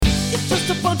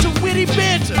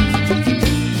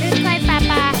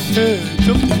I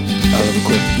have a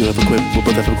quip. You have a quip. We'll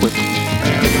both have a quip.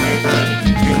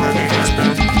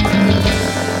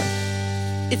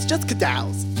 It's just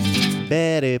cadals.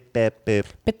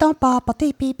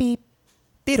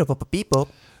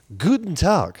 Guten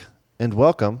Tag, and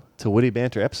welcome to Witty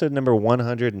Banter, episode number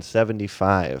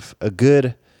 175. A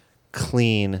good,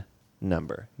 clean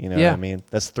number. You know what I mean?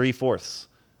 That's 3/4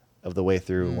 of the way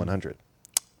through 100.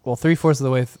 Well, 3/4 of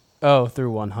the way through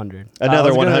 100.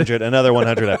 Another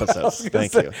 100 episodes.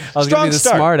 Thank you. I was going to be the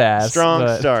smart ass. Strong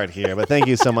start here, but thank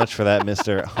you so much for that,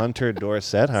 Mr. Hunter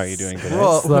Dorset. How are you doing today?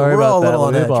 Sorry we're all about a little that.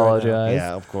 on We edge right now. apologize.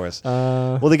 Yeah, of course.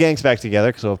 Well, the gang's back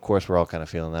together, so of course we're all kind of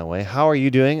feeling that way. How are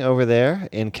you doing over there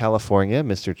in California,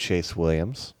 Mr. Chase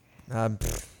Williams?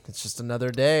 It's just another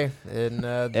day in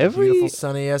Every- beautiful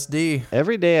sunny SD.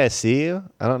 Every day I see you,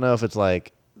 I don't know if it's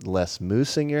like less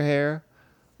mousse in your hair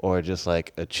or just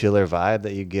like a chiller vibe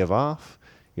that you give off.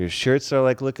 Your shirts are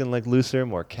like looking like looser,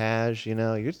 more cash, you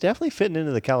know. You're definitely fitting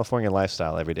into the California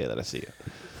lifestyle every day that I see you.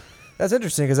 That's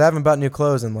interesting because I haven't bought new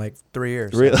clothes in like 3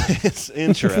 years. Really, it's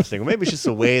interesting. Maybe it's just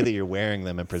the way that you're wearing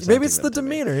them and presenting Maybe it's the them to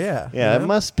me. demeanor, yeah. Yeah, it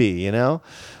must be, you know.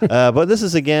 But this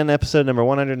is, again, episode number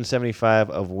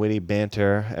 175 of Witty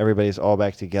Banter. Everybody's all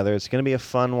back together. It's going to be a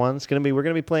fun one. We're going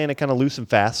to be playing it kind of loose and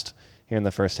fast here in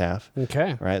the first half.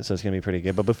 Okay. Right, so it's going to be pretty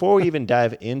good. But before we even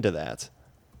dive into that,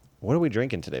 what are we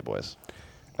drinking today, boys?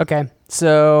 Okay.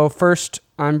 So first,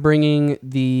 I'm bringing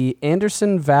the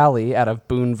Anderson Valley out of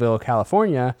Boonville,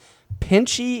 California,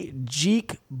 Pinchy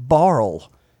Jeek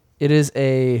Barrel. It is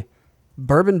a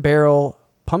bourbon barrel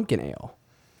pumpkin ale.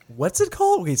 What's it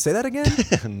called? Wait, say that again?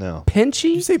 No. Pinchy?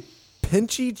 Did you say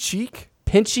pinchy cheek?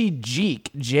 Pinchy Jeek,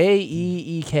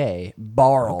 Jeek,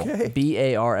 Barrel, Okay.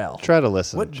 Barrel. Try to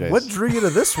listen, What Chase. drew you to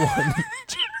this one?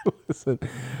 Listen,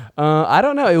 I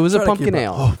don't know. It was a Try to pumpkin keep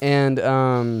ale, up. and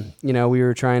we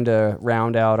were trying to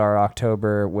round out our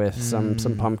October with some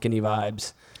pumpkin-y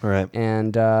vibes. All right.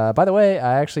 And by the way,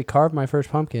 I actually carved my first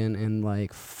pumpkin in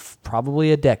like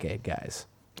probably a decade, guys.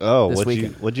 Oh, this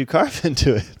what'd you carve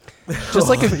into it? Just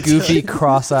like a goofy,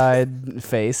 cross-eyed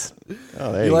face.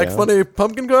 Oh, there You you like go. funny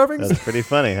pumpkin carvings? That's pretty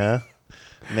funny, huh?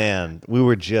 Man, we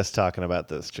were just talking about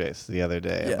this, Chase, the other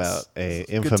day Yes. about a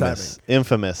Good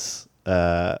infamous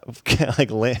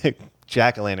like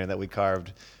jack-o'-lantern that we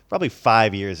carved probably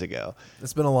 5 years ago,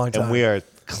 It's been a long time. and we are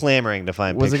clamoring to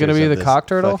find. Was it pictures gonna be of the this cock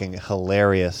turtle? Fucking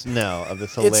hilarious! No, of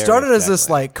this It hilarious. started as this jack-o'-lantern.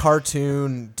 like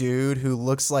cartoon dude who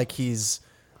looks like he's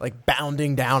like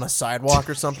bounding down a sidewalk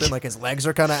or something. Like his legs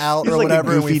are kind of out He's or like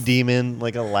whatever. a and goofy we- demon,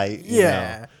 like a light. you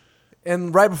yeah.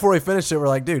 And right before we finished it, we're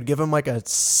like, dude, give him like a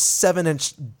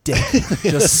 7-inch dick,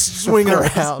 just swinging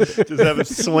around. know? Just have it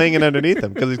swinging underneath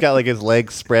him because he's got like his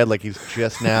legs spread, like he's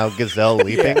just now gazelle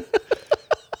leaping.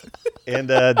 And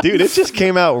dude, it just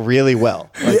came out really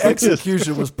well. Like, The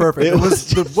execution was perfect. It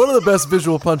was one of the best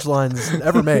visual punchlines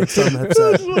ever made. Some have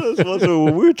said.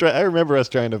 When we were I remember us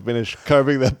trying to finish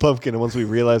carving that pumpkin, and once we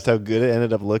realized how good it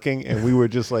ended up looking, and we were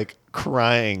just like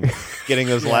crying, getting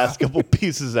those last couple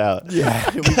pieces out. Yeah,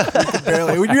 we could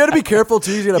barely. You had to be careful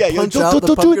too. You got to Yeah, punch don't- out don't the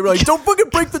do pumpkin. it. We're like, don't fucking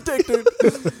break the dick,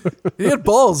 dude. He had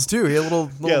balls too. He had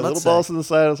little Little balls to the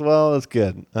side as well. That's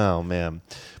good. Oh man.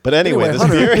 But anyway, Anyway,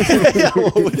 this beer. Yeah,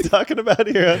 what are we talking about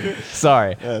here, Hunter?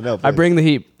 Sorry. No, I please. bring the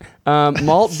heat.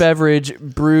 Malt beverage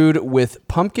brewed with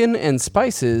pumpkin and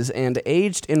spices and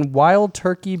aged in wild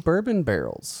turkey bourbon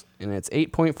barrels. And it's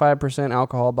 8.5%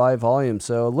 alcohol by volume.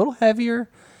 So a little heavier,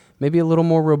 maybe a little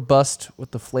more robust with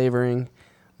the flavoring.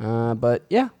 But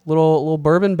yeah, little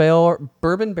bourbon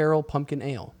barrel pumpkin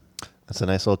ale. That's a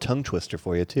nice little tongue twister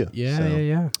for you too. Yeah, So,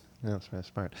 yeah. That's very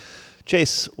smart.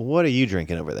 Chase, what are you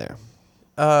drinking over there?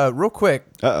 Real quick,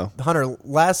 Uh-oh. Hunter.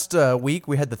 Last week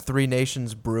we had the Three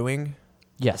Nations Brewing,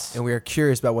 Yes. and we were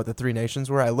curious about what the Three Nations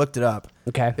were. I looked it up.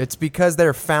 Okay. It's because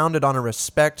they're founded on a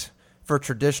respect for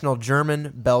traditional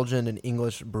German, Belgian, and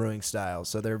English brewing styles.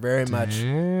 So they're very much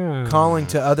Damn. calling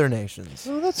to other nations.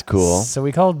 Oh, that's cool. So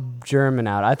we called German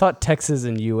out. I thought Texas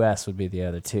and U.S. would be the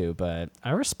other two, but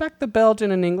I respect the Belgian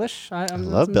and English. I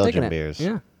love I'm Belgian digging it. beers.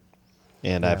 Yeah.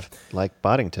 And Yeah. I've liked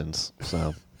Boddingtons,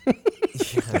 so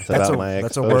That's about my a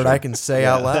exposure. word I can say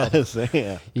out loud.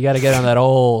 yeah. You got to get on that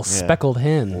old Yeah. speckled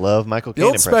hen. Love Michael The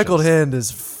Caine old speckled impressions. hen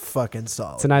is fucking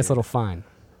solid. It's a nice dude. little find.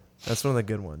 That's one of the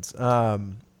good ones.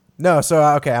 No, so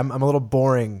okay, I'm a little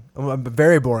boring. I'm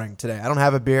very boring today. I don't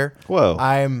have a beer. Whoa.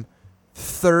 I'm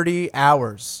 30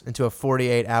 hours into a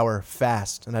 48-hour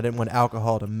fast, and I didn't want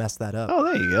alcohol to mess that up. Oh,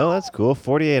 there you go. That's cool.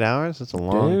 48 hours. That's a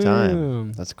long time.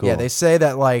 Damn. That's cool. Yeah, they say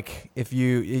that like if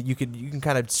you can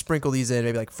kind of sprinkle these in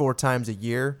maybe like 4 times a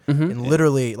year, and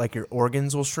literally like your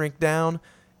organs will shrink down,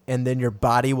 and then your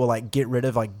body will like get rid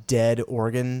of like dead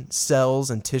organ cells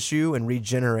and tissue and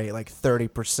regenerate like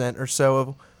 30% or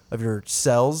so of your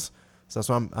cells. So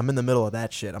I'm in the middle of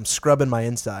that shit. I'm scrubbing my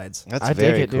insides. That's I dig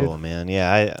very it, dude. cool, man.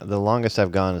 Yeah, the longest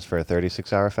I've gone is for a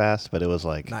 36-hour fast, but it was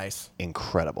like Nice.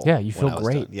 incredible. Yeah, you when feel I was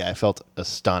great. done. Yeah, I felt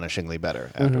astonishingly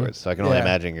better afterwards. So I can only Yeah.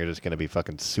 imagine you're just gonna be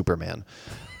fucking Superman.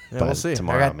 Yeah, by we'll see.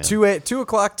 tomorrow, I got man. 2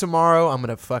 o'clock tomorrow. I'm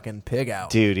gonna fucking pig out.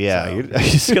 Dude, yeah, So- you're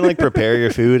just gonna like prepare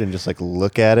your food and just like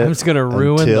look at it. I'm just gonna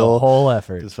ruin until the whole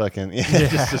effort. Just fucking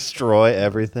just destroy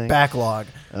everything. Backlog.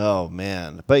 Oh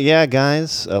man, but yeah,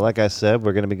 guys, like I said,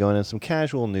 we're gonna be going in some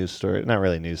casual news stories, not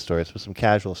really news stories, but some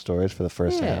casual stories for the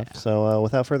first Yeah. half. So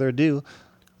without further ado,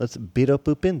 let's beat up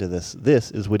boop into this. This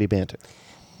is Witty Banter.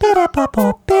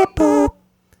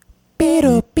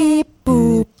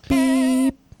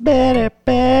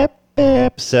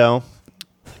 So,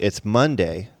 it's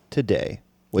Monday today,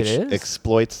 which is?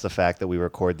 exploits the fact that we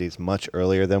record these much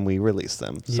earlier than we release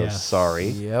them. So Yes. sorry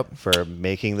Yep. for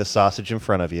making the sausage in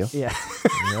front of you. Yeah,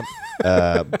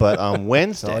 But on So all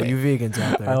Wednesday, you vegans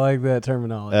out there. I like that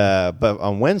terminology. but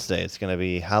on Wednesday it's going to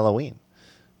be Halloween.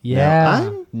 yeah, Now,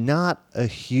 I'm not a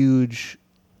huge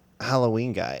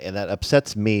Halloween guy, and that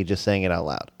upsets me just saying it out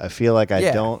loud. I feel like I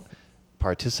Yeah. don't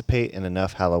participate in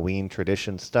enough Halloween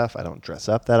tradition stuff. I don't dress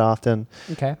up that often.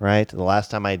 Okay. Right? The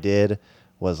last time I did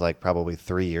was like probably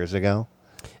 3 years ago.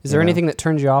 Is there you know? anything that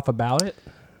turns you off about it?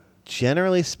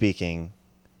 Generally speaking,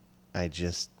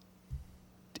 it's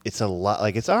a lot.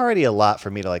 Like, it's already a lot for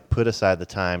me to like put aside the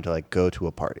time to like go to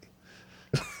a party.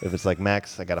 If it's like,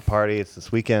 Max, I got a party, it's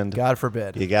this weekend. God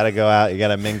forbid. You got to go out, you got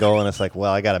to mingle, and it's like,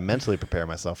 well, I got to mentally prepare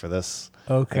myself for this.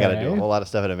 Okay. I got to do a whole lot of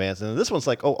stuff in advance. And this one's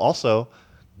like, oh, also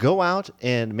go out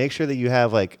and make sure that you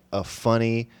have like a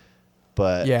funny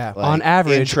but Yeah. like, On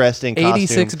average, interesting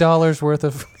costume $86 worth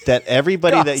of. that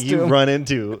everybody that you costume. run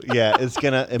into, is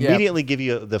going to immediately give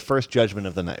you the first judgment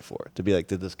of the night for it. To be like,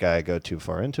 did this guy go too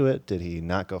far into it? Did he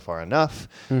not go far enough?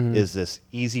 Is this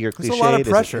easy or There's a lot of cliched? Is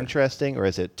it pressure. interesting? Or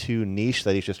is it too niche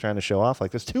that he's just trying to show off?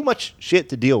 Like, there's too much shit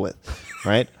to deal with,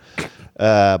 right?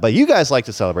 But you guys like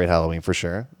to celebrate Halloween for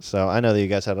sure. So I know that you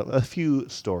guys had a few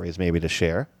stories maybe to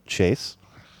share. Chase?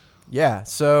 Yeah,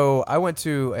 so I went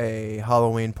to a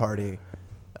Halloween party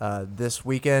this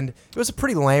weekend. It was a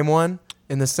pretty lame one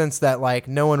in the sense that like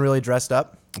no one really dressed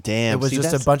up. Damn. It was see, just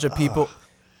a that's- bunch of people.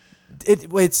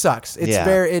 It sucks. It's Yeah.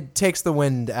 it takes the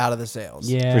wind out of the sails.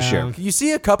 Yeah. For sure. You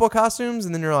see a couple costumes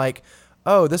and then you're like,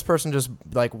 oh, this person just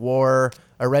like wore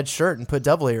a red shirt and put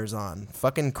double ears on.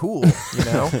 Fucking cool, you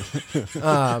know?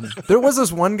 There was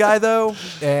this one guy though,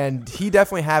 and he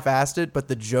definitely half-assed it, but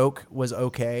the joke was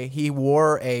okay. He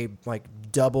wore a like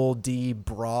double D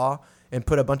bra and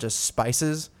put a bunch of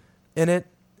spices in it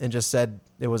and just said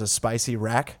it was a spicy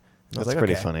rack. And I was That's like,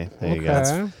 pretty okay, funny. There you go.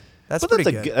 Okay. That's But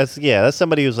pretty good. that's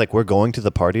somebody who's like, we're going to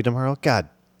the party tomorrow. God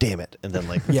damn it! And then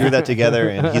like Yeah. threw that together,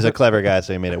 and he's a clever guy,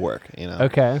 so he made it work. You know.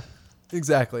 Okay.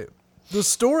 Exactly. The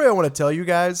story I want to tell you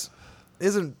guys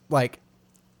isn't like,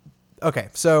 okay,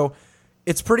 so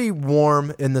it's pretty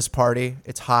warm in this party.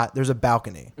 It's hot. There's a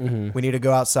balcony. We need to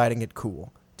go outside and get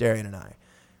cool, Darian and I.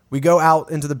 We go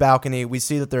out into the balcony. We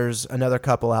see that there's another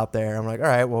couple out there. I'm like, all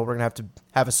right, well, we're going to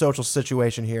have a social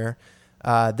situation here.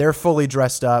 They're fully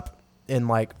dressed up in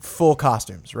like full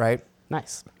costumes, right?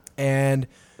 Nice. And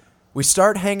we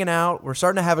start hanging out. We're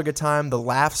starting to have a good time. The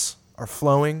laughs are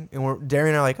flowing, and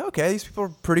Darian and I are like, okay, these people are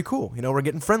pretty cool. You know, we're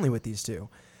getting friendly with these two.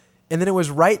 And then it was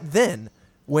right then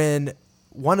when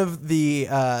one of the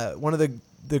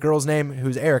girls' name,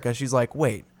 who's Erica, she's like,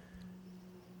 wait,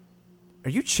 are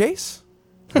you Chase?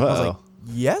 I was like,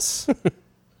 yes.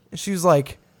 And she was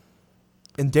like,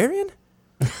 and Darian?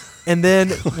 And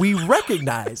then we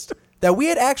recognized that we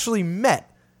had actually met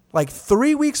like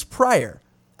 3 weeks prior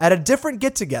at a different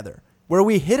get-together where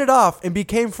we hit it off and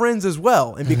became friends as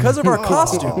well. And because of our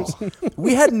costumes,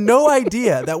 we had no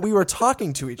idea that we were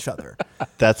talking to each other.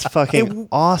 That's fucking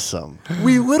awesome.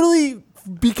 We literally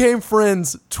became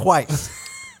friends twice.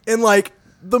 And like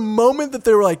the moment that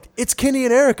they were like, it's Kenny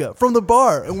and Erica from the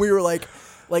bar. And we were like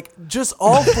just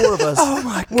all four of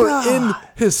us were in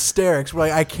hysterics. We're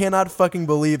like, I cannot fucking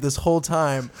believe this whole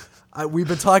time we've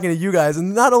been talking to you guys.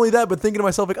 And not only that, but thinking to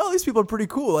myself, like, oh, these people are pretty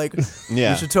cool. Like,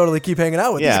 Yeah. we should totally keep hanging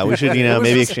out with Yeah, these we people. should, It was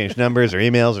maybe just- exchange numbers or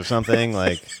emails or something.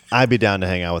 Like, I'd be down to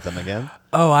hang out with them again.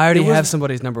 Oh, I already It was- have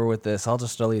somebody's number with this. I'll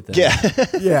just delete that. Yeah.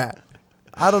 Yeah.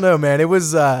 I don't know, man. It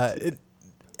was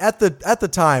at the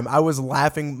time I was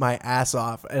laughing my ass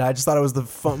off, and I just thought it was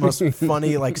the most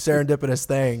funny, like serendipitous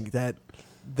thing that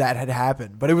had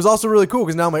happened. But it was also really cool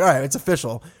because now I'm like, all right, it's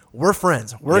official. we're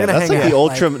friends. We're Yeah, gonna that's hang like out. the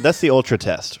ultra. That's the ultra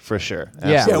test for sure. Yeah.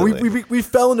 Yeah, Absolutely. we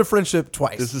fell into friendship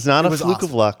twice. This is not It a was fluke awesome.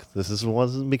 of luck.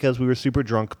 Wasn't because we were super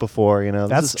drunk before. You know,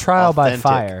 That's this is trial by authentic,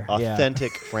 fire. Yeah.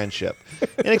 Authentic friendship.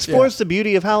 And explores the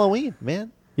beauty of Halloween,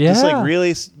 man. Yeah. Just like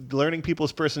really learning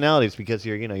people's personalities because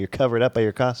you're covered up by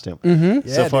your costume. Mm-hmm.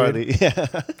 So Yeah, far, dude.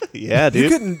 yeah, You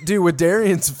dude. couldn't do with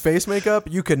Darian's face makeup.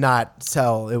 You could not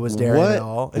tell it was Darian What? at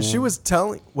all. And she was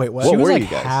telling. Wait, what? What She was were like you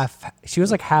guys? half. She was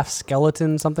like half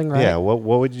skeleton, something, right? Yeah. What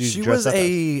would you? She dress was up as?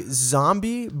 a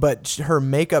zombie, but her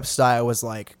makeup style was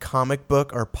like comic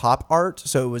book or pop art.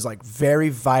 So it was like very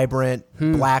vibrant,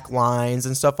 black lines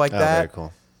and stuff like Oh, that. very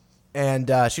cool. And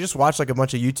she just watched like a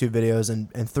bunch of YouTube videos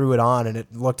and threw it on, and it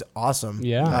looked awesome.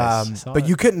 Yeah. Nice. I saw But it.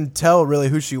 you couldn't tell really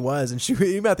who she was. And she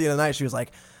even at the end of the night, she was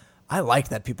like, I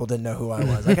liked that people didn't know who I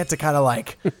was. I got to kind of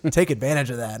like take advantage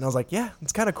of that. And I was like, yeah,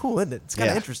 it's kind of cool, isn't it? It's kind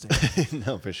of Yeah. interesting.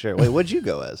 No, for sure. Wait, what'd you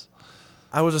go as?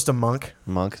 I was just a monk.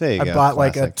 Monk. There you I go. bought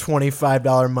like a Classic.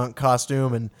 $25 monk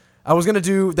costume, and I was gonna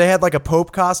do. They had like a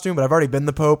Pope costume, but I've already been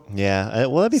the Pope. Yeah.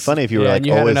 Well, that'd be funny if you were Yeah, like and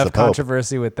you had always enough the Pope.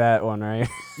 controversy with that one, right?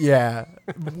 Yeah,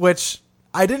 which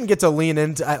I didn't get to lean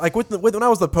into. Like when I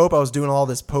was the Pope, I was doing all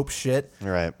this Pope shit,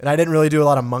 Right. and I didn't really do a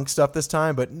lot of monk stuff this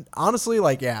time. But honestly,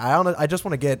 like, yeah, I just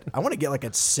want to get. I want to get like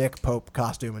a sick Pope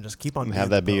costume and just keep on. Have being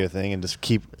that be the your Pope. thing and just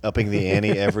keep upping the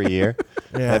ante every year.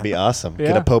 Yeah. That'd be awesome. Get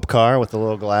Yeah. a Pope car with a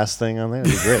little glass thing on there.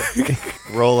 That'd be great.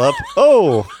 Roll up.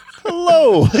 Oh,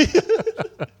 hello.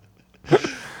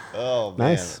 Oh, man.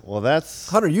 Nice. Well, that's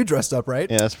Hunter, you dressed up, right?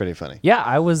 yeah, that's pretty funny. Yeah,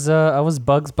 I was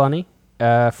Bugs Bunny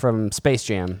from Space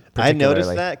Jam. I noticed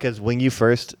particularly. that because when you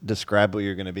first described what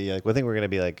you're going to be like, I think we're going to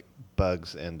be like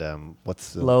Bugs and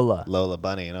what's the Lola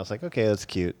Bunny, and I was like, okay, that's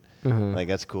cute. Mm-hmm. Like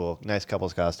that's cool, nice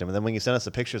couple's costume. And then when you sent us the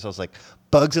pictures, I was like,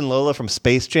 Bugs and Lola from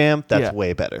Space Jam. That's Yeah.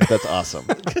 way better. That's awesome.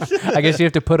 I guess you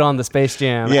have to put on the Space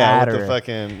Jam Yeah, ad with or the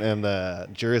fucking and the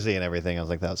jersey and everything. I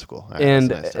was like, that was cool. All right, And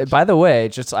that's a nice touch. by the way,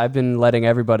 just I've been letting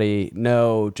everybody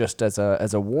know, just as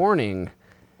a warning,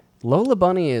 Lola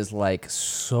Bunny is like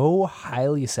so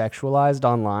highly sexualized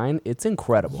online. It's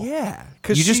incredible. Yeah,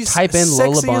 because You just she's type in sexy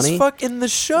Lola Bunny. as fuck in the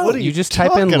show. What are You just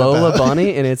type in talking Lola about?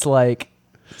 Bunny, and it's like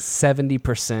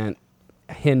 70%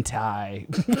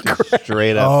 hentai.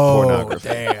 Straight up Oh pornography.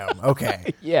 damn.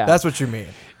 Okay. Yeah. that's what you mean.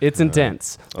 It's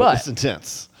intense. Oh, it's But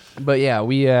intense. yeah,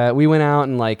 we went out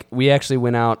and like we actually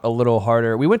went out a little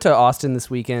harder. We went to Austin this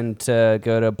weekend to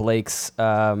go to Blake's.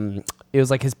 It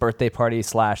was like his birthday party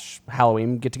 /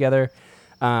 Halloween get together.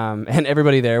 And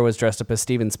everybody there was dressed up as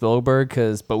Steven Spielberg,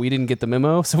 but we didn't get the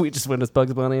memo, so we just went as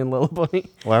Bugs Bunny and Lola Bunny.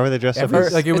 Why were they dressed up Every-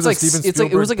 as like it was It's a like- Steven it's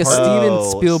like- it was like a Spielberg Steven party.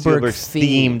 Spielberg Spielberg's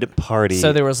theme. themed party.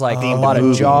 So there was like a Themed lot of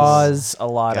movies. Jaws, a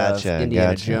lot Gotcha, of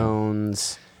Indiana gotcha.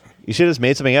 Jones. You should have just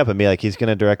made something up and be like, he's going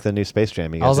to direct the new Space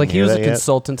Jam. You guys I was like, didn't he hear was a that yet?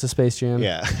 consultant to Space Jam.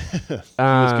 Yeah. He was good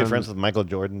Um, friends with Michael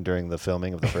Jordan during the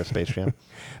filming of the first Space Jam.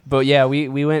 But yeah, we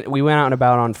went out and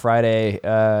about on Friday,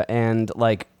 and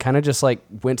like kind of just like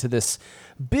went to this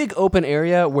big open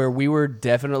area where we were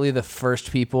definitely the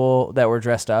first people that were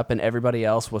dressed up, and everybody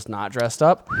else was not dressed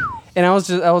up. And I was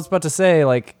about to say,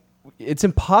 like, it's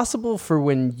impossible for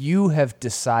when you have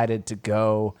decided to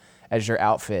go as your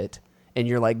outfit, and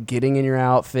you're like getting in your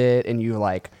outfit, and you're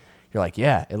like,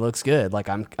 yeah, it looks good. Like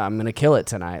I'm gonna kill it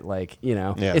tonight. Like, you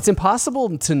know, Yeah. it's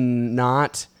impossible to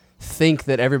not think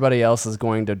that everybody else is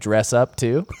going to dress up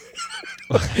too.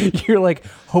 You're like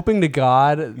hoping to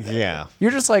God. Yeah.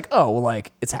 You're just like, oh, well,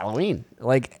 like it's Halloween.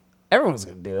 Like everyone's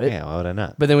gonna do it. Yeah, why would I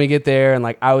not? But then we get there, and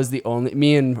like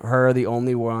me and her are the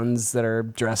only ones that are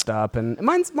dressed up, and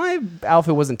my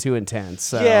outfit wasn't too intense.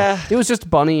 So Yeah. it was just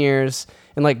bunny ears,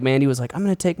 and like Mandy was like, I'm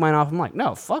gonna take mine off. I'm like,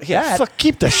 no, fuck Yeah, that. fuck,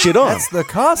 keep that shit on. That's the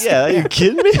costume. Yeah, are you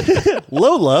kidding me?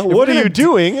 Lola, what are gonna you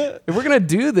doing? If we're gonna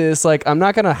do this, like, I'm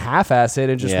not gonna half-ass it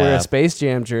and just wear Yeah. a Space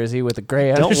Jam jersey with a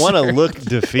gray. Don't want to undershirt. look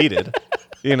defeated.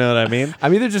 You know what I mean?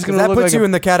 I'm either just gonna That look puts like you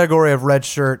in the category of red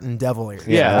shirt and devil ears.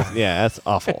 Yeah. That's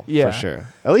awful. Yeah. For sure.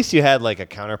 At least you had like a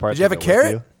counterpart. Did you have to a go with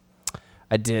carrot? you.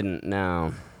 I didn't.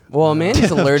 No. Well, Mandy's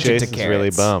allergic to Jason's carrots, really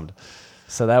bummed.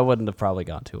 so that wouldn't have probably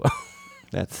gone too well.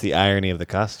 That's the irony of the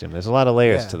costume. There's a lot of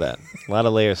layers Yeah. to that. A lot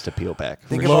of layers to peel back.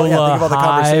 Think of all the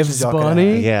conversations y'all could have.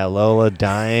 Bunny. Yeah, Lola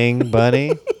dying, bunny.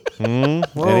 Whoa,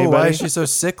 why Anybody? is she so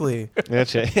sickly? Yeah,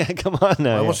 come on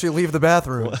now. Why yeah. will she leave the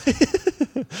bathroom?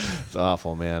 It's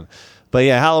awful, man. But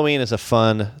yeah, Halloween is a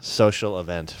fun social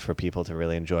event for people to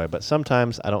really enjoy. But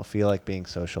sometimes I don't feel like being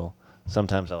social.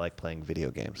 Sometimes I like playing video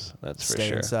games. That's for Stay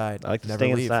sure. inside. I like to Never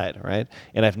stay leave. inside, right?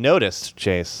 And I've noticed,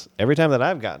 Chase, every time that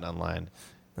I've gotten online,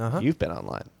 Uh-huh. you've been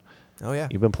online. Oh yeah,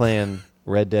 You've been playing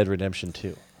Red Dead Redemption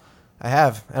 2. I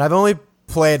have, and I've only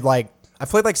played like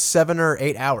 7 or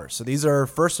 8 hours. So these are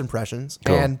first impressions.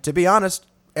 Cool. And to be honest,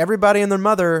 everybody and their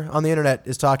mother on the internet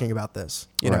is talking about this,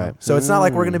 you know. Right. So it's not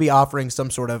like we're going to be offering some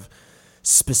sort of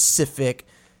specific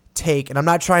take. And I'm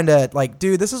not trying to like,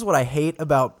 dude, this is what I hate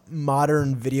about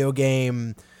modern video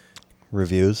game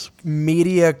Reviews.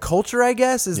 media culture, I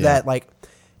guess, is that like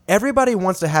everybody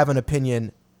wants to have an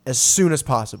opinion as soon as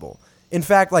possible. In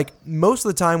fact, like most of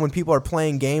the time when people are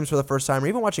playing games for the first time or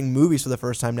even watching movies for the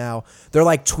first time now, they're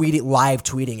like live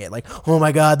tweeting it. Like, oh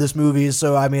my God, this movie is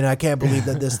so, I mean, I can't believe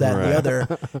that this, that, and the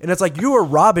other. And it's like you are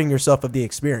robbing yourself of the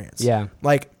experience. Yeah.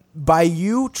 Like by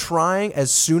you trying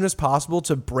as soon as possible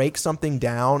to break something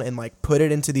down and like put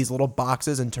it into these little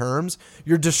boxes and terms,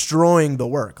 you're destroying the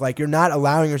work. Like you're not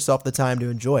allowing yourself the time to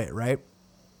enjoy it, right?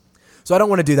 So I don't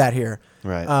want to do that here.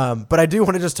 Right. But I do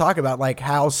want to just talk about like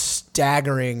how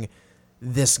staggering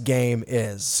this game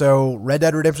is. So Red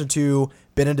Dead Redemption 2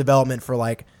 been in development for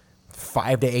like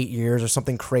 5 to 8 years or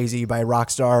something crazy by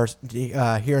Rockstar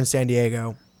here in San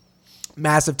Diego.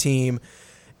 Massive team.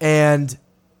 And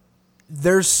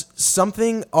there's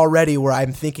something already where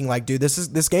I'm thinking like, dude,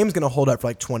 this game's going to hold up for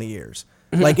like 20 years.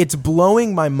 Like it's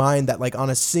blowing my mind that like on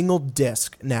a single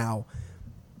disc now,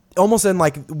 almost in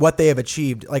like what they have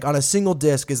achieved, like on a single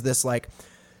disc is this like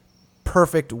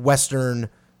perfect Western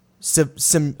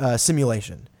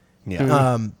simulation.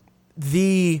 Yeah.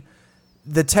 The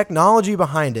technology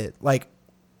behind it, like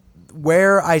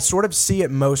where I sort of see it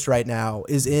most right now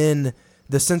is in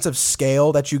the sense of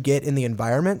scale that you get in the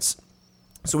environments.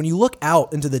 So when you look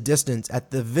out into the distance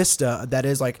at the vista that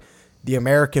is like the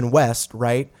American West,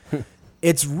 right?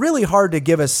 It's really hard to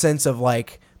give a sense of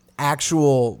like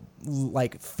actual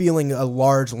like feeling a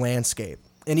large landscape.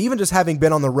 And even just having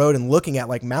been on the road and looking at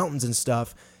like mountains and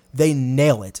stuff, they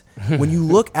nail it. When you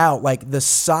look out, like the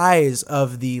size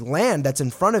of the land that's in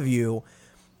front of you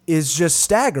is just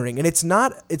staggering. And it's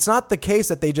not the case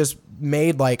that they just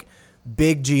made like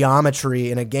big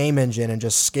geometry in a game engine and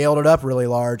just scaled it up really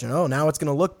large and now it's going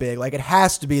to look big. Like it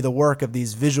has to be the work of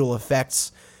these visual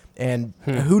effects and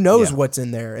who knows what's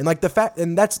in there. And like the fact,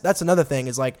 and that's another thing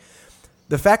is like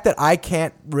the fact that I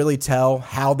can't really tell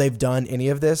how they've done any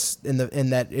of this in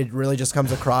that it really just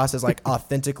comes across as like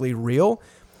authentically real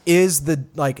is the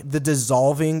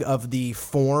dissolving of the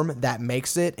form that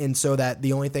makes it. And so that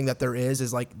the only thing that there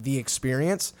is like the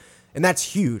experience. And that's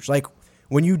huge. Like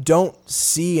when you don't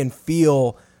see and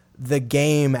feel the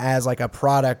game as like a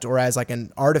product or as like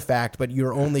an artifact, but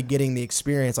you're only getting the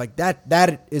experience, like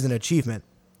that is an achievement.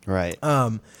 Right.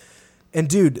 And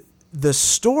dude, the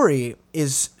story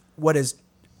is what has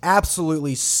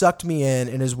absolutely sucked me in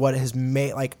and is what has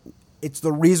made like it's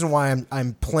the reason why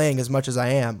I'm playing as much as I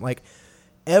am. Like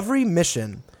every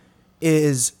mission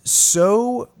is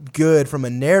so good from a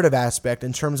narrative aspect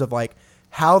in terms of like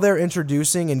how they're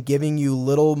introducing and giving you a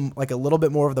little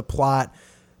bit more of the plot,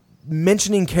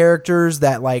 mentioning characters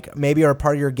that like maybe are a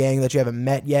part of your gang that you haven't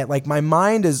met yet. Like my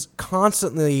mind is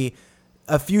constantly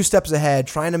a few steps ahead,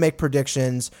 trying to make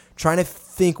predictions, trying to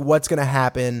think what's going to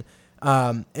happen.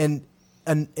 And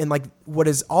like what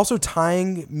is also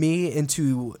tying me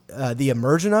into the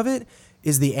immersion of it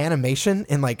is the animation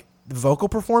and like the vocal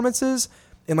performances.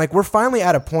 And like we're finally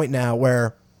at a point now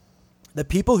where the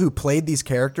people who played these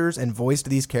characters and voiced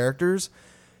these characters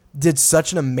did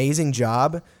such an amazing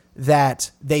job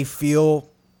that they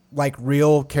feel like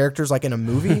real characters like in a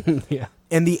movie. Yeah.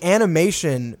 And the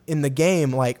animation in the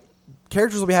game, like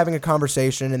characters will be having a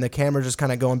conversation and the camera just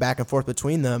kind of going back and forth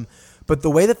between them. But the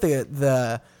way that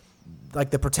the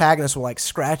protagonist will like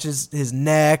scratch his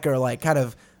neck or like kind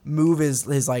of move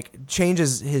his like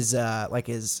changes his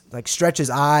stretch his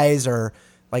eyes or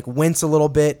like wince a little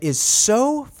bit is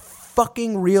so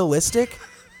fucking realistic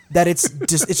that it's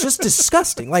just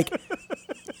disgusting. Like,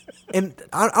 and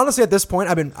honestly, at this point,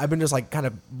 I've been just like kind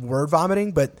of word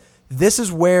vomiting. But this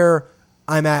is where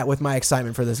I'm at with my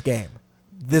excitement for this game.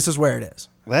 This is where it is.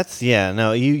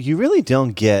 You really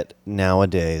don't get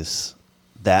nowadays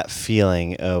that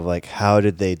feeling of like how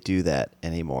did they do that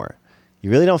anymore.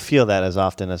 You really don't feel that as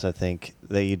often as I think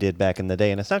that you did back in the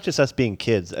day. And it's not just us being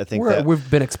kids. I think that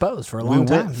we've been exposed for a long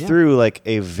time. We went through like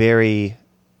a very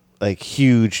like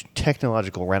huge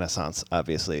technological renaissance,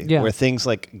 obviously, where things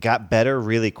like got better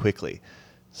really quickly.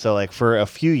 So like for a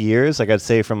few years, like I'd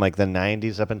say from like the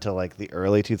 90s up until like the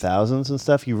early 2000s and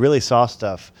stuff, you really saw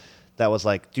stuff that was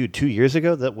like, dude, 2 years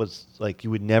ago, that was like, you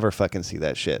would never fucking see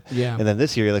that shit. Yeah. And then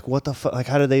this year, you're like, what the fuck? Like,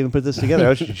 how did they even put this together? I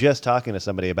was just talking to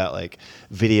somebody about like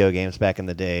video games back in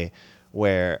the day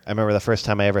where I remember the first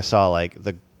time I ever saw like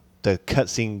the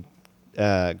cutscene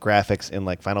graphics in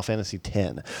like Final Fantasy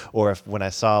X, or when I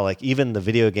saw like even the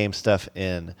video game stuff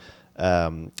in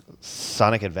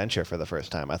Sonic Adventure for the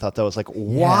first time. I thought that was like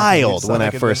wild when I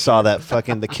Sonic first saw that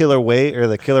fucking the killer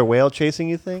whale chasing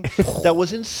you thing. That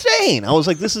was insane. I was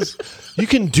like, you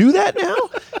can do that now?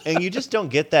 And you just don't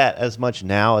get that as much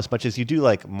now, as much as you do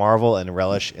like marvel and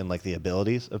relish in like the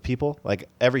abilities of people. Like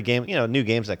every game, new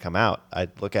games that come out, I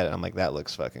look at it and I'm like, that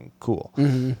looks fucking cool.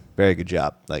 Mm-hmm. Very good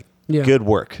job. Like good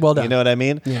work. Well done. You know what I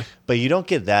mean? Yeah. But you don't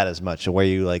get that as much where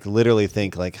you like literally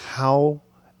think like, how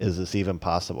is this even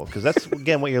possible? Because that's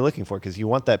again what you're looking for. Because you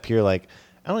want that pure like,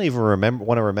 I don't even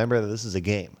want to remember that this is a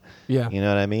game. Yeah, you know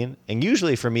what I mean. And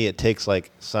usually for me, it takes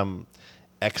like some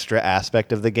extra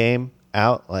aspect of the game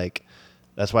out. Like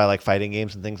that's why I like fighting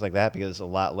games and things like that, because it's a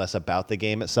lot less about the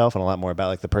game itself and a lot more about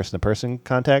like the person-to-person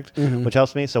contact, which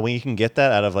helps me. So when you can get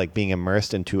that out of like being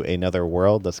immersed into another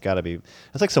world, that's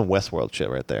like some Westworld shit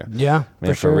right there. Yeah,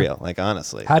 man, for sure. real. Like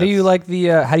honestly, how do you like the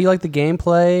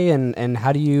gameplay and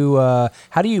how do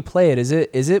you play it?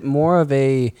 Is it more of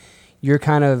you're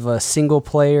kind of a single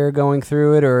player going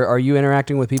through it, or are you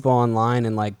interacting with people online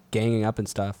and like ganging up and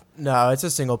stuff? No, it's a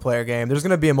single player game. There's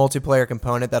going to be a multiplayer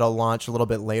component that'll launch a little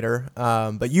bit later.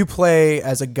 But you play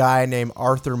as a guy named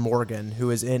Arthur Morgan,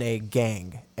 who is in a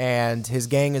gang. And his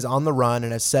gang is on the run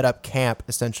and has set up camp,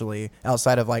 essentially,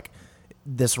 outside of like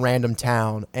this random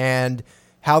town. And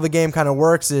how the game kind of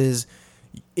works is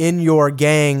in your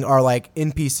gang are like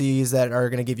NPCs that are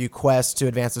going to give you quests to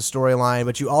advance the storyline.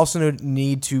 But you also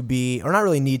need to be, or not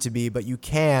really need to be, but you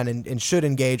can and should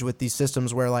engage with these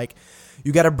systems where like,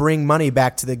 you got to bring money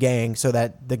back to the gang so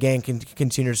that the gang can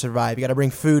continue to survive. You got to bring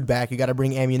food back. You got to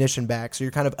bring ammunition back. So you're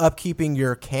kind of upkeeping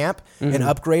your camp and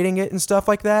upgrading it and stuff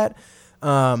like that.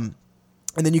 And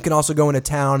then you can also go into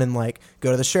town and like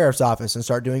go to the sheriff's office and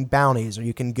start doing bounties, or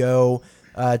you can go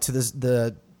to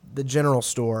the general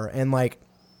store. And like,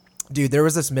 dude, there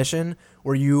was this mission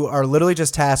where you are literally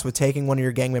just tasked with taking one of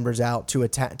your gang members out to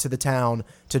the town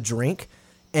to drink,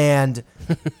 and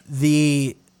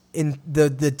in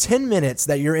the 10 minutes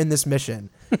that you're in this mission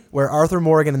where Arthur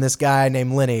Morgan and this guy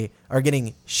named Lenny are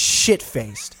getting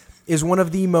shit-faced is one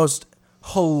of the most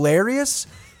hilarious,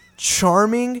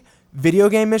 charming video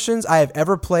game missions I have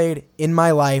ever played in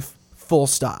my life, full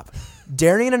stop.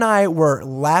 Darian and I were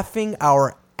laughing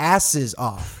our asses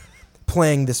off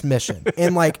playing this mission.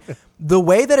 And like the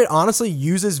way that it honestly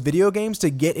uses video games to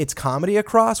get its comedy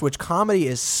across, which comedy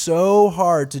is so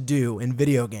hard to do in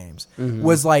video games,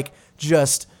 was like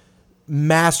just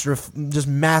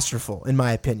masterful in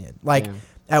my opinion. Like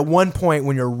at one point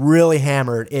when you're really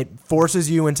hammered, it forces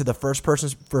you into the first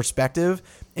person's perspective,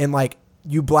 and like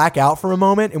you black out for a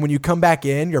moment, and when you come back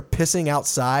in, you're pissing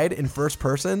outside in first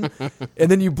person, and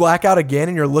then you black out again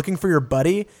and you're looking for your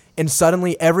buddy, and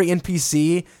suddenly every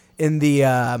NPC in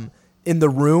the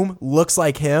room looks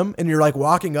like him, and you're like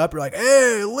walking up, you're like,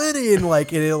 hey, Lenny, and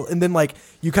like and then like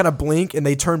you kind of blink and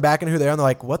they turn back into who they are, and they're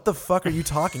like, what the fuck are you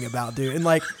talking about, dude? And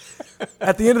like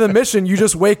at the end of the mission, you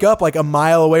just wake up like a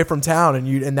mile away from town,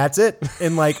 and that's it.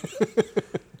 And like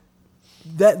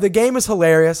that the game is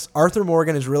hilarious. Arthur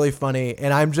Morgan is really funny,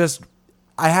 and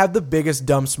I have the biggest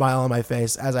dumb smile on my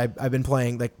face as I've been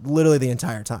playing like literally the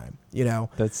entire time.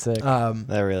 That's sick.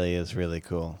 That really is really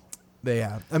cool. But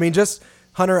yeah, I mean, just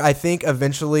Hunter, I think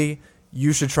eventually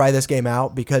you should try this game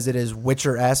out because it is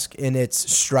Witcher-esque in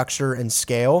its structure and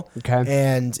scale. Okay.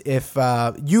 And if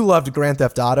you loved Grand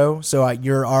Theft Auto, so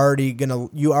you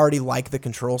already like the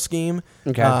control scheme.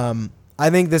 Okay. I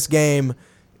think this game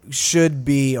should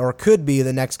be or could be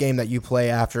the next game that you play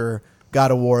after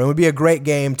God of War. It would be a great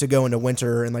game to go into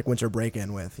winter and like winter break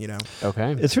in with,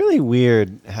 Okay. It's really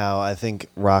weird how I think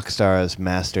Rockstar has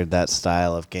mastered that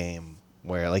style of game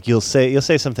where like you'll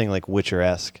say something like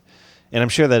Witcher-esque, and I'm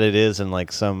sure that it is in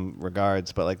like some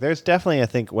regards, but like there's definitely, I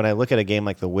think when I look at a game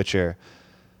like The Witcher,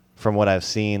 from what I've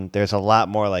seen, there's a lot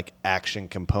more like action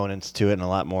components to it and a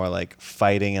lot more like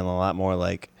fighting and a lot more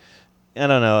like, I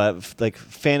don't know, like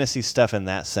fantasy stuff in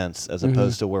that sense, as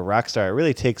opposed to where Rockstar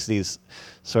really takes these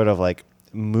sort of like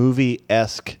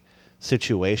movie-esque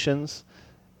situations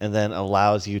and then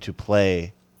allows you to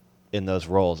play in those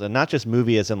roles, and not just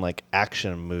movie as in like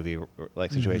action movie like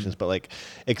situations, but like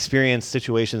experience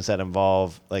situations that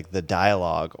involve like the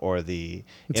dialogue or the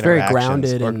it's very interactions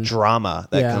grounded or and drama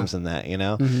that comes in that,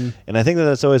 And I think that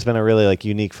that's always been a really like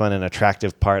unique, fun, and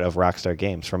attractive part of Rockstar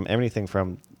games, from everything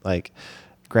from like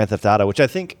Grand Theft Auto, which I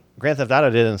think Grand Theft Auto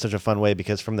did in such a fun way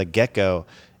because from the get-go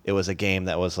it was a game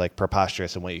that was like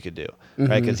preposterous in what you could do,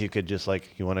 right? Because you could just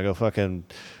like, you want to go fucking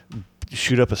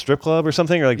shoot up a strip club or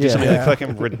something, or like do something like Yeah.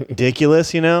 fucking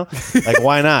ridiculous, like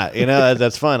why not?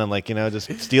 That's fun. And like,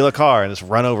 just steal a car and just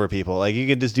run over people. Like you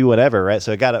could just do whatever, right?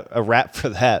 So it got a rap for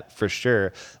that for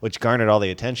sure, which garnered all the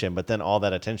attention. But then all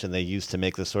that attention they used to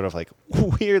make this sort of like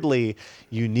weirdly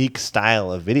unique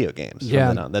style of video games. from Yeah.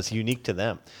 then on. That's unique to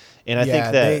them. And I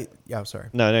think that I'm sorry.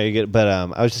 no, you get. But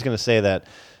I was just gonna say that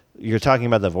you're talking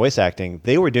about the voice acting.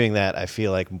 They were doing that. I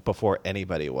feel like before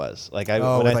anybody was. Like when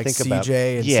with I like think CJ about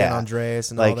and San Andreas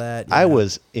and all like, that. I yeah.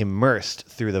 was immersed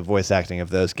through the voice acting of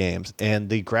those games, and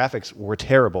the graphics were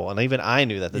terrible. And even I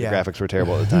knew that the Yeah. graphics were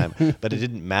terrible at the time, but it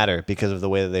didn't matter because of the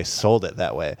way that they sold it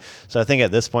that way. So I think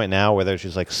at this point now, where there's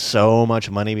just like so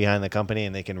much money behind the company,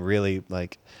 and they can really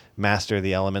like master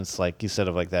the elements, like you said,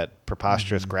 of like that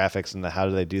preposterous graphics and the how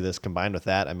do they do this combined with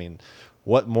that. I mean,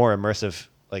 what more immersive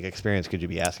like experience could you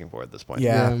be asking for at this point?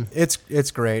 Yeah, Yeah.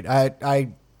 it's great. I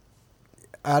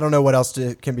don't know what else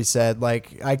can be said.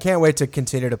 Like I can't wait to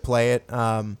continue to play it.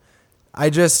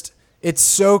 It's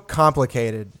so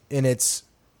complicated in its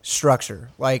structure.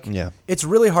 Like Yeah. it's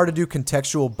really hard to do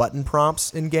contextual button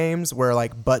prompts in games where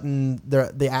like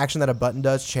the action that a button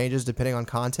does changes depending on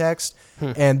context.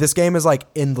 And this game is like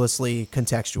endlessly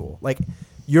contextual. Like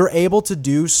you're able to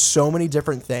do so many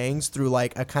different things through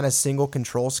like a kind of single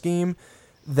control scheme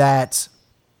that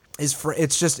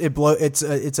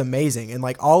it's amazing. And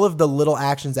like all of the little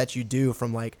actions that you do,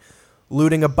 from like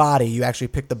looting a body, you actually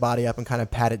pick the body up and kind of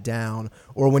pat it down,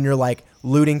 or when you're like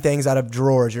looting things out of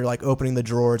drawers, you're like opening the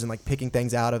drawers and like picking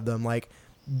things out of them. Like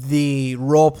the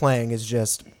role playing is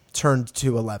just turned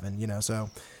to 11, so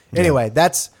anyway,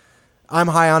 I'm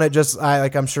high on it,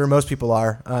 I'm sure most people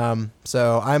are.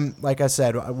 So I'm, like I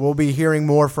said, we'll be hearing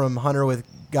more from Hunter with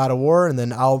God of War, and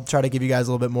then I'll try to give you guys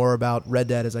a little bit more about Red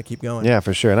Dead as I keep going. Yeah,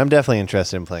 for sure. And I'm definitely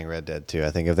interested in playing Red Dead too.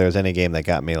 I think if there's any game that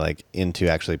got me like into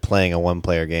actually playing a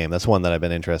one-player game, that's one that I've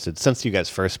been interested since you guys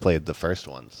first played the first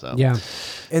one. So Yeah.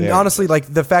 And Very honestly, like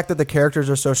the fact that the characters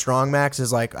are so strong, Max,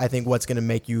 is like I think what's going to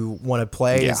make you want to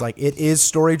play. Yeah. Is like it is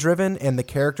story driven, and the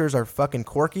characters are fucking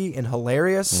quirky and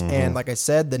hilarious. And like I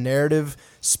said, the narrative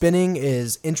spinning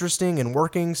is interesting and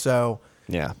working. So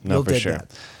yeah, no, you'll for dig sure.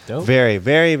 that. Dope. Very,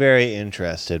 very, very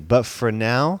interested. But for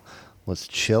now, let's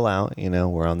chill out.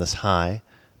 We're on this high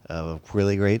of a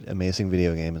really great, amazing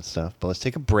video game and stuff. But let's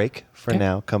take a break for Okay.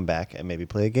 now, come back, and maybe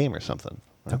play a game or something.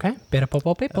 Okay. If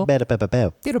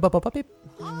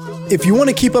you want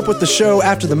to keep up with the show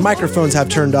after the microphones have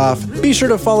turned off, be sure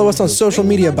to follow us on social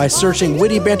media by searching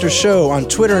Witty Banter Show on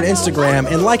Twitter and Instagram,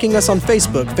 and liking us on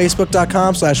Facebook,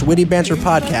 facebook.com/Witty Banter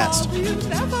Podcast.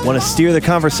 Want to steer the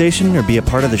conversation or be a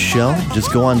part of the show?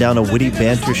 Just go on down to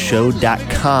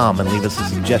wittybantershow.com and leave us a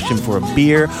suggestion for a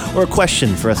beer or a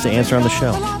question for us to answer on the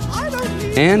show.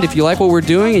 And if you like what we're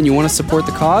doing and you want to support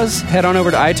the cause, head on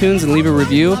over to iTunes and leave a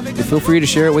review, and feel free to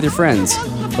share it with your friends.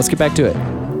 Let's get back to it.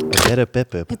 And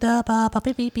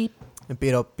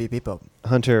beat up, beep, beep, up.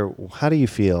 Hunter, how do you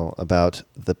feel about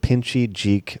the Pinchy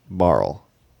Jeek Barrel?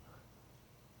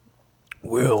 I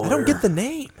don't get the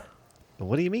name.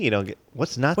 What do you mean you don't get?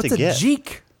 What's not What's to a get?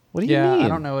 jeek? What do you mean? I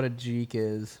don't know what a jeek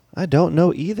is. I don't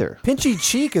know either. Pinchy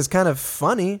cheek is kind of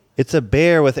funny. It's a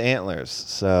bear with antlers.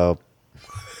 So,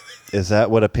 is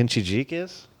that what a Pinchy Jeek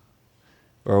is?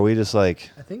 Or are we just like,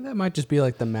 I think that might just be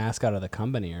like the mascot of the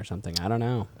company or something. I don't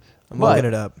know. I'm looking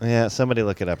it up. yeah, somebody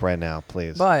look it up right now,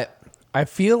 please. But I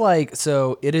feel like,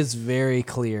 so it is very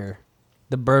clear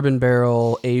the bourbon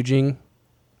barrel aging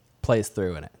plays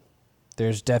through in it.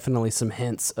 There's definitely some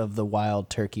hints of the Wild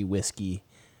Turkey whiskey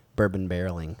bourbon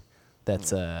barreling.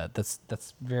 That's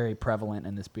very prevalent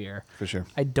in this beer. For sure.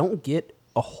 I don't get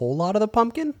a whole lot of the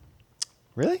pumpkin.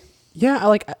 Really?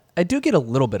 Yeah, I do get a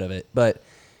little bit of it, but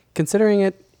considering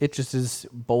it just is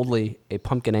boldly a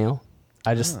pumpkin ale.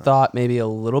 I just thought maybe a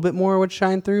little bit more would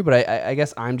shine through, but I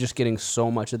guess I'm just getting so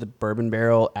much of the bourbon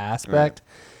barrel aspect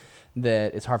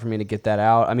that it's hard for me to get that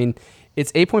out. I mean,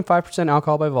 it's 8.5%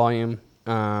 alcohol by volume.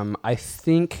 I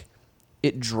think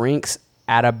it drinks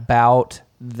at about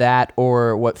that,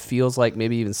 or what feels like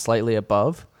maybe even slightly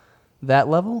above that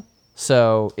level.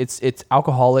 So it's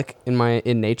alcoholic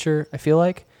in nature, I feel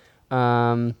like.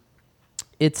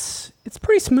 It's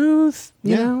pretty smooth,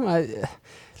 you know.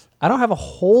 I don't have a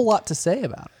whole lot to say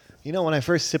about it. You know, when I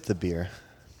first sipped the beer,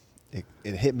 it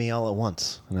hit me all at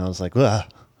once, and I was like, "Ugh,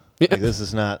 this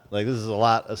is a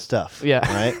lot of stuff." Yeah.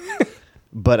 Right.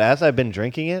 But as I've been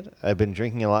drinking it, I've been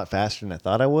drinking a lot faster than I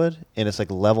thought I would, and it's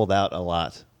like leveled out a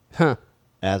lot Huh.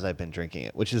 as I've been drinking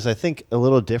it, which is, I think, a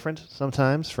little different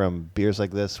sometimes from beers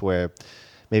like this, where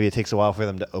maybe it takes a while for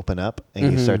them to open up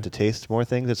and you start to taste more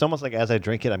things. It's almost like as I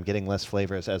drink it, I'm getting less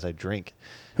flavors as I drink,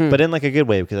 but in like a good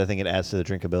way, because I think it adds to the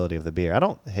drinkability of the beer. I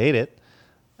don't hate it.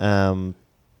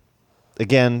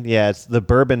 Again, yeah, it's the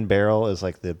bourbon barrel is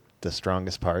like the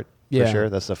strongest part for Yeah. sure.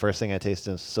 That's the first thing I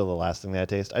tasted. It's still the last thing that I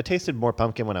taste. I tasted more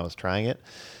pumpkin when I was trying it.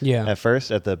 Yeah. At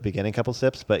first, at the beginning couple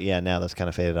sips, but yeah, now that's kind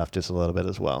of faded off just a little bit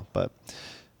as well. But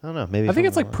I don't know. Maybe I think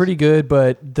it's like pretty good,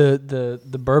 but the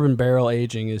bourbon barrel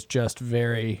aging is just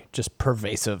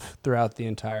pervasive throughout the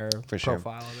entire For sure.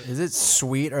 profile of it. Is it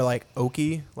sweet or like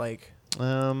oaky? Like,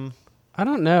 I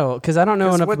don't know because I don't know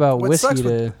 'Cause enough what- about what whiskey sucks to.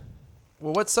 with-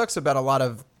 well, what sucks about a lot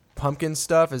of pumpkin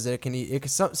stuff is that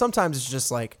sometimes it's just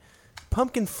like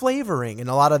pumpkin flavoring, and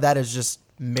a lot of that is just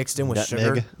mixed in with Nutmeg.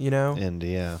 sugar. You know, and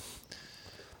yeah,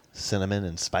 cinnamon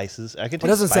and spices. I can. it taste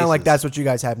doesn't sound like spices. that's what you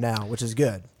guys have now, which is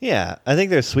good. Yeah, I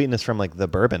think there's sweetness from like the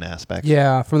bourbon aspect.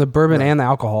 Yeah, from the bourbon and the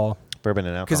alcohol. Bourbon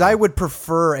and alcohol. Because I would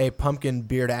prefer a pumpkin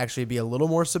beer to actually be a little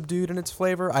more subdued in its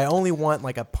flavor. I only want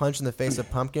like a punch in the face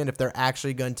of pumpkin if they're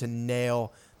actually going to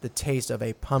nail the taste of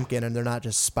a pumpkin and they're not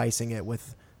just spicing it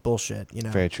with bullshit. You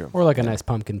know, Very true. Or like a nice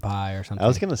pumpkin pie or something. I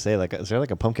was gonna say, like, is there like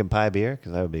a pumpkin pie beer?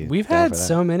 Because I would be. We've down had for that.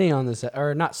 so many on this,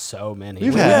 or not so many.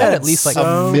 We've We've had had at least like so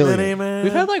a million. many, man.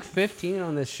 We've had like 15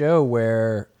 on this show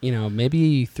where,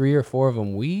 maybe 3 or 4 of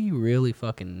them we really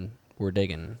fucking were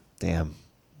digging Damn.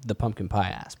 the pumpkin pie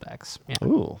aspects. Yeah.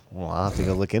 Ooh. Well, I'll have to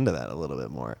go look into that a little bit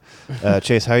more.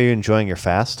 Chase, how are you enjoying your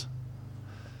fast?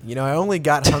 You know, I only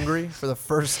got hungry for the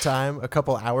first time a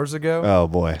couple hours ago, Oh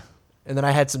boy. and then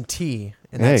I had some tea,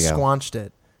 and There that you go. squanched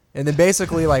it. And then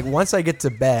basically, like once I get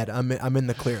to bed, I'm in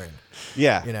the clearing.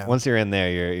 Yeah. You know. Once you're in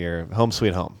there, you're home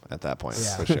sweet home at that point.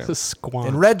 Yeah. For sure. Squanch.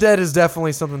 And Red Dead is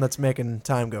definitely something that's making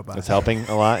time go by. It's helping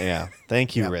a lot. Yeah.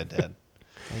 Thank you, Yeah. Red Dead.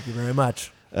 Thank you very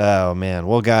much. Oh man.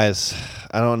 Well, guys,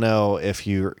 I don't know if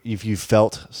you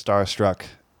felt starstruck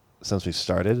since we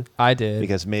started, I did.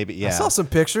 because maybe I saw some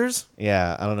pictures.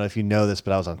 yeah. I don't know if you know this,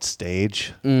 but I was on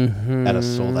stage Mm-hmm. at a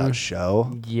sold out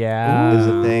show. Yeah. Is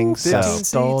a thing. So 15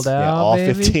 Sold seats? out. yeah, all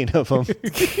baby. 15 of them.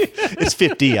 It's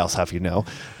 50. I'll have you know.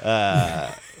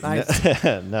 Nice.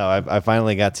 No, I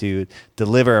finally got to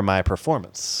deliver my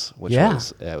performance, which Yeah.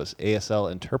 was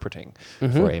ASL interpreting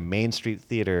for a Main Street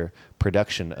Theater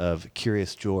production of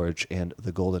Curious George and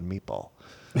the Golden Meatball.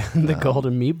 The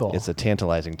golden meatball. It's a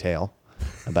tantalizing tale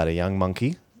about a young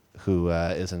monkey who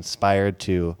is inspired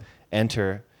to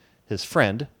enter his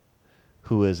friend,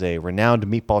 who is a renowned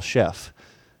meatball chef,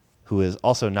 who is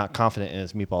also not confident in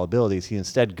his meatball abilities. He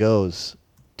instead goes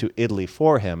to Italy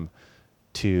for him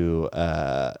to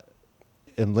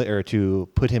to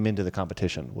put him into the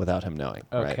competition without him knowing.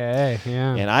 Right? okay.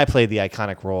 Yeah. And I played the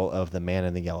iconic role of the man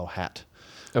in the yellow hat.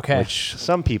 Okay. Which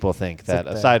some people think that,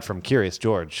 like the- aside from Curious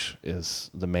George, is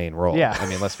the main role. Yeah. I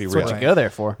mean, let's be That's real. what you go there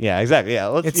for. Yeah, exactly.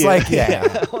 Yeah, It's like,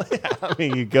 yeah. I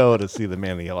mean, you go to see the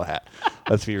man in the yellow hat.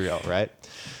 Let's be real, right?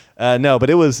 No, but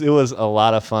it was a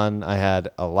lot of fun. I had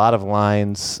a lot of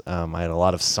lines. I had a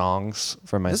lot of songs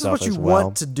for This is myself what you as well.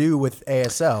 want to do with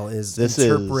ASL is This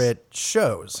interpret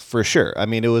shows. For sure. I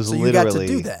mean, it was So you literally.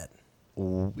 got to do that.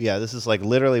 Yeah, this is like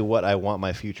literally what I want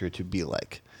my future to be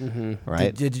like.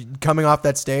 Right? Did you, coming off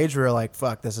that stage, we were like,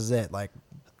 "Fuck, this is it." Like,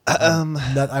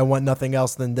 I want nothing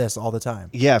else than this all the time.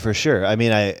 Yeah, for sure. I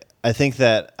mean, I think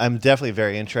that I'm definitely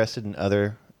very interested in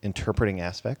other interpreting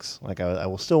aspects. Like I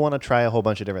will still want to try a whole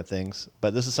bunch of different things,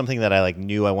 but this is something that I like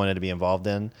knew I wanted to be involved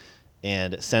in.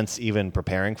 And since even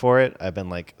preparing for it, I've been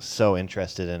like so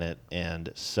interested in it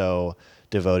and so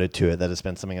devoted to it that it's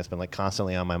been something that's been like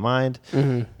constantly on my mind.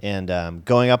 And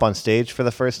going up on stage for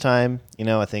the first time,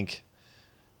 I think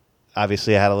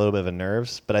obviously I had a little bit of a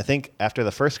nerves, but I think after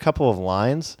the first couple of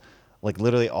lines, like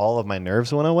literally all of my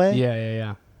nerves went away.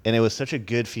 Yeah. And it was such a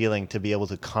good feeling to be able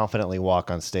to confidently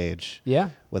walk on stage Yeah.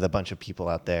 with a bunch of people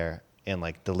out there and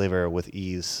like deliver with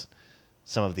ease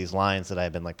some of these lines that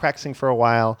I've been like practicing for a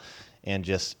while, and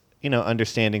just,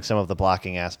 understanding some of the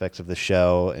blocking aspects of the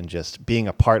show and just being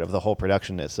a part of the whole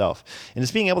production itself. And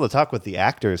just being able to talk with the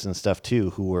actors and stuff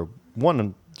too, who were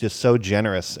just so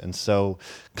generous and so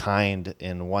kind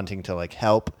and wanting to like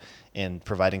help and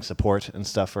providing support and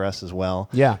stuff for us as well.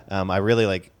 Yeah. I really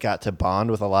like got to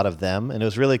bond with a lot of them, and it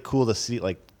was really cool to see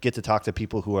get to talk to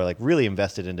people who are like really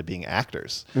invested into being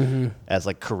actors as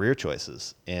like career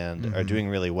choices and are doing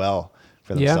really well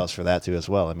for Yeah. themselves for that too as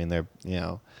well. I mean, they're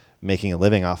making a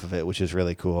living off of it, which is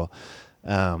really cool.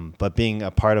 But being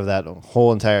a part of that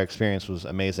whole entire experience was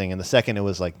amazing. And the second it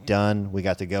was like done, we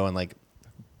got to go and like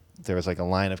there was like a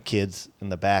line of kids in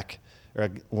the back, or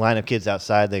a line of kids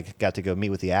outside. They got to go meet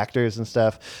with the actors and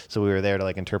stuff. So we were there to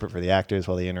like interpret for the actors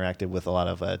while they interacted with a lot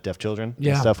of deaf children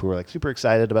Yeah. and stuff who were like super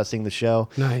excited about seeing the show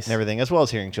Nice. and everything, as well as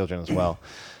hearing children as well.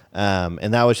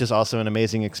 And that was just also an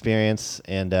amazing experience.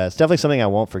 And it's definitely something I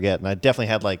won't forget. And I definitely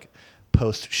had like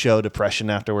post-show depression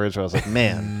afterwards, where I was like,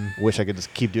 man, wish I could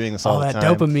just keep doing this all the that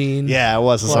time. dopamine. Yeah, it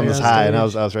was. The sun While was you're on high, and I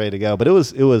stage. was ready to go. But it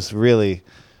was really,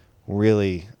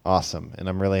 really awesome, and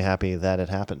I'm really happy that it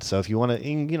happened. So if you want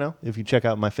to, if you check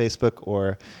out my Facebook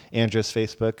or Andrew's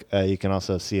Facebook, you can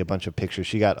also see a bunch of pictures.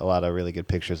 She got a lot of really good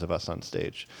pictures of us on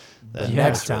stage. That's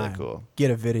Next really time, cool. get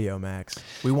a video, Max.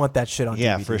 We want that shit on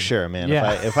Yeah, DVD. for sure, man.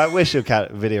 Yeah. If I wish it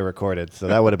got video recorded, so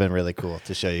that would have been really cool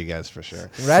to show you guys for sure.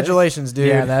 Congratulations, dude.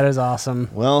 Yeah, that is awesome.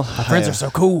 Well, My friends are so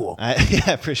cool. I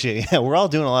appreciate it. Yeah, we're all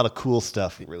doing a lot of cool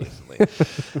stuff recently.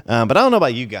 But I don't know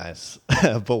about you guys,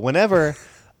 but whenever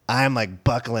I'm like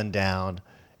buckling down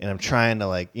and I'm trying to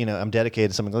I'm dedicated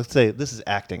to something, let's say this is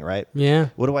acting, right? Yeah.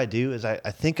 What do? Is I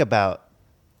think about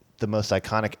the most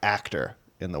iconic actor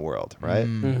in the world, right?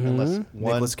 Unless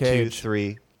one, Nicolas 2, Cage.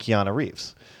 3, Keanu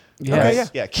Reeves. Yeah. Okay,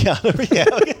 Right? Yeah, Keanu Reeves.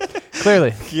 Yeah. Clearly.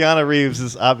 Keanu Reeves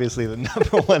is obviously the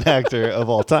number one actor of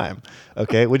all time.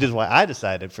 Okay, which is why I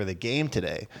decided for the game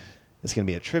today, it's going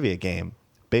to be a trivia game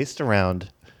based around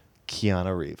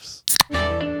Keanu Reeves.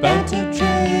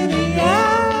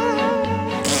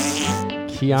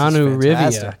 Keanu Rivia.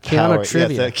 fantastic. Keanu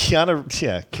Trivia.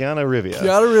 Keanu Rivia.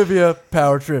 Keanu Rivia,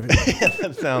 Power Trivia.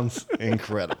 That sounds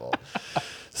incredible.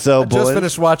 So, I just boys,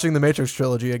 finished watching the Matrix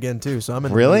trilogy again too, so I'm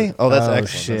in. really? Oh, that's Oh, excellent.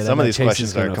 shit. Some I of know these Chase questions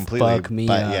is are gonna completely, fuck me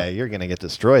but up. yeah, you're going to get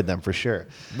destroyed then for sure.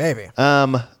 Maybe.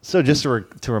 So just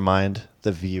to remind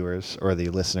the viewers, or the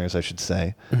listeners, I should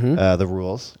say, the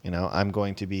rules. I'm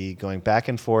going to be going back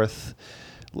and forth,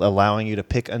 allowing you to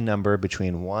pick a number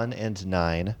between 1 and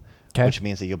 9, 'Kay. which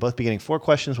means that you'll both be getting 4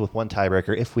 questions with 1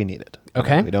 tiebreaker if we need it.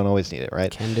 Okay. We don't always need it,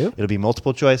 right? Can do. It'll be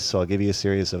multiple choice, so I'll give you a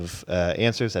series of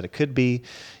answers that it could be.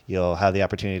 You'll have the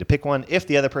opportunity to pick one. If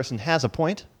the other person has a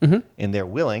point and they're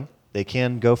willing, they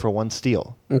can go for 1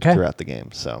 steal Okay. throughout the game.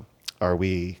 So are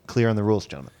we clear on the rules,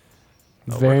 gentlemen?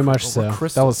 Very much we're so. That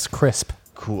crystal. was crisp.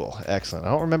 Cool. Excellent.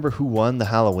 I don't remember who won the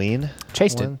Halloween.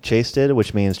 Chase one. did. Chase did,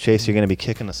 which means, Chase, you're going to be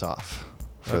kicking us off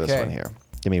for this Okay. one here.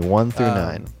 Give me 1 through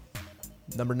 9.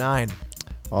 Number 9.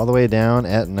 All the way down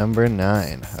at number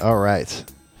 9. All right.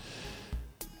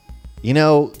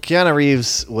 Keanu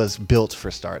Reeves was built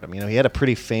for stardom. He had a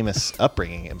pretty famous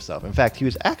upbringing himself. In fact, he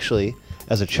was actually,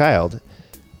 as a child,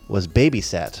 was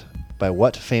babysat by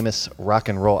what famous rock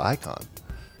and roll icon?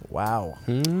 Wow.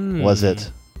 Was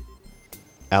it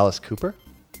Alice Cooper?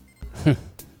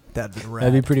 That'd be rad.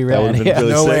 That'd be pretty That rad. would've been Yeah.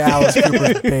 really no way sick. Alice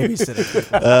Cooper's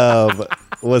babysitting people.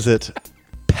 Was it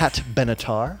Pat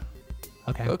Benatar?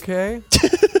 Okay. Okay.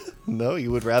 No,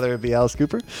 you would rather it be Alice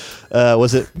Cooper?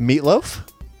 Was it Meatloaf?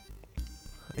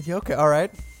 Yeah, okay, all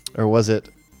right. Or was it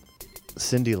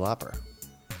Cyndi Lauper?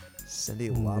 Cyndi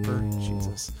Lauper.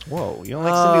 Jesus. Whoa, you don't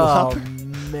like Cyndi Oh,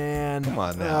 Lauper? man. Come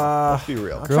on now. Let's be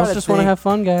real. I'm trying Girls to just want to think. have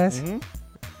fun, guys. Think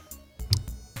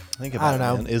I about don't it,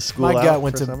 know. man. Is school my out gut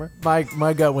went for to summer?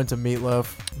 my gut went to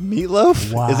Meatloaf.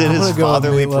 Meatloaf? Wow. Is it I'm his gonna go with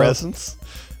fatherly Meatloaf. presence?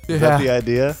 Is that the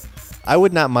idea? I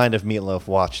would not mind if Meatloaf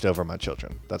watched over my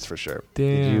children. That's for sure.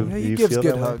 Damn. Yeah, Did he you gives feel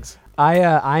good that way? hugs.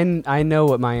 I know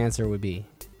what my answer would be,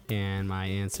 and my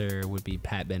answer would be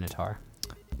Pat Benatar.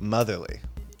 Motherly.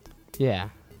 Yeah.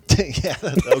 Yeah,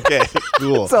 that's okay.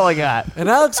 Cool. That's all I got. And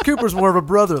Alex Cooper's more of a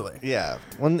brotherly. Yeah.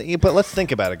 But let's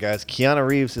think about it, guys. Keanu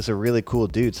Reeves is a really cool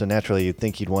dude, so naturally you'd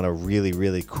think you'd want a really,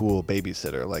 really cool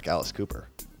babysitter like Alice Cooper.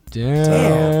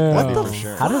 Damn. What the For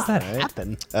sure. How does that Right?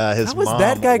 happen? His How was mom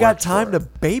that guy got worked time for to him.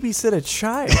 babysit a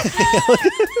child?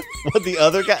 What the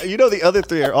other guy? The other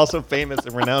 3 are also famous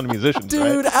and renowned musicians,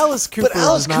 Dude, right? Alice Cooper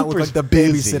Alice does not look Cooper's like the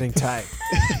busy. babysitting type.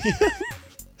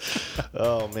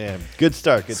 Oh man, good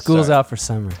start. Good School's start. out for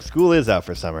summer. School is out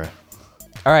for summer.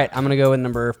 All right, I'm gonna go with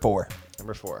number 4.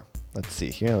 Number 4. Let's see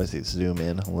here. Let's zoom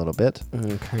in a little bit.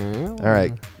 Okay. All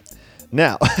right.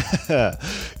 Now,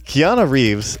 Keanu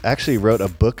Reeves actually wrote a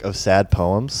book of sad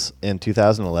poems in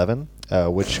 2011,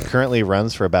 which currently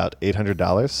runs for about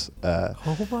 $800.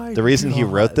 Oh my The reason he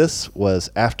wrote God. this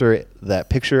was after that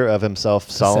picture of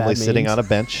himself solemnly sad sitting memes. on a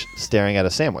bench staring at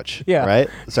a sandwich. Yeah. Right?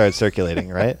 Started circulating,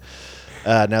 right?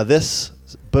 Now, this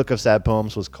book of sad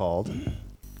poems was called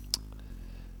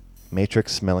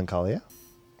Matrix Melancholia,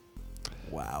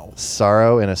 Wow.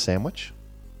 Sorrow in a Sandwich,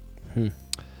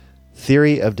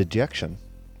 Theory of Dejection,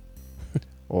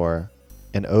 or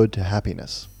An Ode to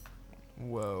Happiness.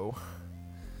 Whoa.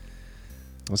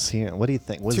 Let's see. What do you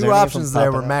think? Was 2 there any of them options there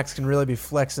where popping up? Max can really be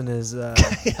flexing his Yeah,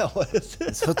 what is it?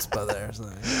 his chutzpah there. or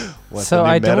something. What, So the new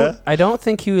I meta? don't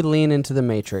think he would lean into the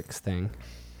Matrix thing.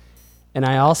 And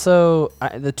I also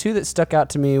the 2 that stuck out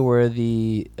to me were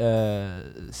the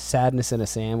sadness in a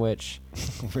sandwich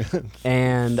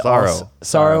and Sorrow. also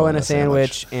sorrow in a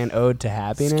sandwich and ode to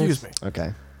happiness. Excuse me.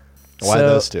 Okay. Why So-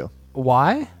 those 2?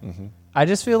 Why? I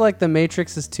just feel like The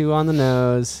Matrix is too on the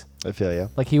nose. I feel you.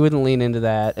 Like he wouldn't lean into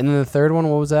that. And then the third one,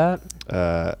 what was that?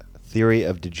 Theory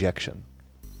of Dejection.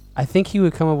 I think he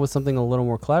would come up with something a little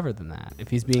more clever than that if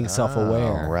he's being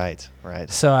self-aware. Oh, right, right.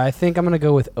 So I think I'm going to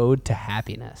go with Ode to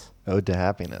Happiness. Ode to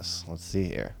Happiness. Let's see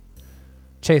here.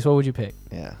 Chase, what would you pick?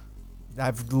 Yeah.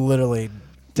 I've literally,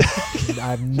 I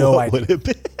have no What idea. would it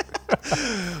be?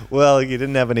 Well, you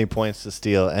didn't have any points to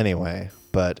steal anyway,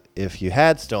 but if you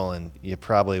had stolen, you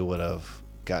probably would have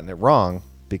gotten it wrong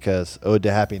because Ode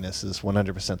to Happiness is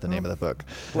 100% the name of the book.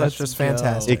 That's just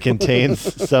fantastic. It contains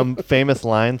some famous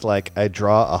lines like, I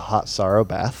draw a hot sorrow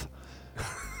bath,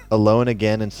 alone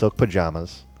again in silk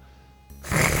pajamas,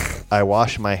 I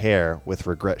wash my hair with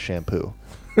regret shampoo.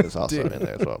 Is also in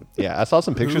there as well. Yeah, I saw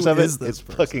some pictures Who of it. is this It's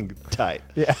person? fucking tight.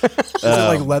 Yeah. Is it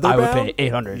like leather I would bound? pay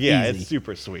 800 Yeah, easy. it's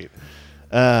super sweet.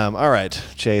 All right,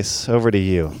 Chase, over to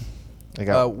you. I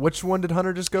got Which one did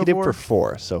Hunter just go he did for? for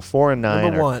 4, so 4 and 9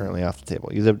 Number are one. currently off the table.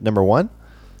 You said number 1?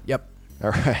 Yep.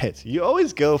 All right, you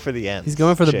always go for the ends. He's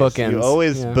going for the Chase. bookends. You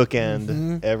always Yeah.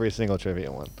 bookend every single trivia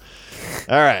one.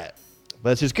 All right,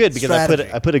 but it's just good because Strategy.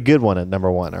 I put a good one at number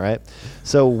 1. All right,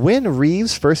 so when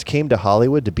Reeves first came to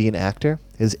Hollywood to be an actor,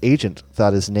 his agent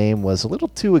thought his name was a little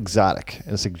too exotic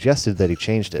and suggested that he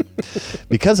changed it.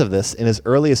 Because of this, in his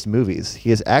earliest movies, he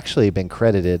has actually been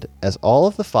credited as all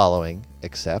of the following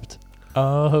except,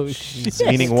 Oh, shit.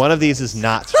 meaning one of these is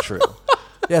not true.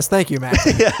 Yes, thank you, Matt.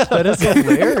 That is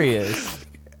hilarious.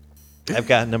 I've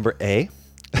got number A.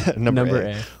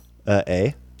 Number A.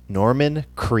 A. Norman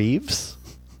Creeves.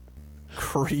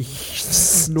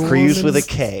 Creeves. Creeves with a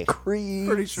K.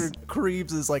 Pretty sure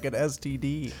Creeves is like an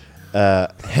STD.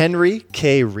 Henry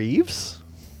K. Reeves.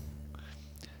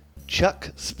 Chuck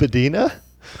Spadina.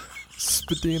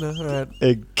 Spadina. All right.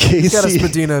 And He's got a Casey,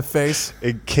 Spadina face.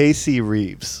 and Casey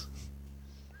Reeves.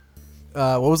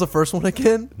 What was the first one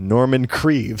again? Norman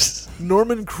Creeves.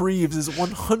 Norman Creeves is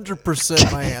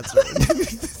 100% my answer.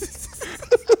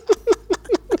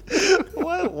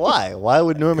 What? Why? Why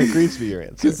would Norman Creeves be your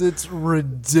answer? Because it's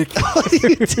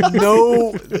ridiculous.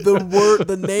 No,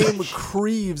 the name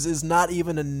Creeves is not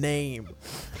even a name.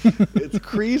 It's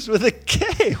Creeves with a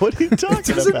K. What are you It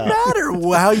talking doesn't about? matter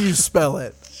how you spell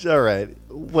it. All right.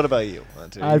 What about you,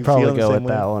 Hunter? I'd You probably feeling the go same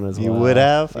with that way? one as You well. would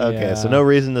have? Okay, so Yeah. no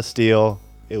reason to steal.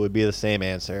 It would be the same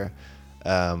answer.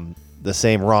 The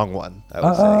same wrong one, I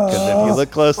would say. Because if you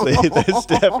look closely, there's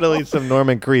definitely some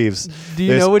Norman Creeves. Do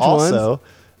you There's know which also, ones?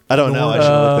 I don't know. I should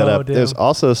look that Oh, up. damn. There's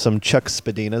also some Chuck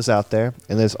Spadinas out there,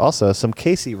 and there's also some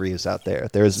Casey Reeves out there.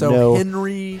 There's So no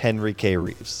Henry K.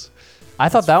 Reeves. I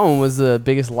thought that one was the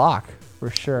biggest lock for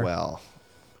sure. Well,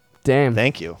 Damn.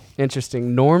 thank you.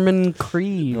 Interesting. Norman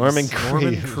Creeves. Norman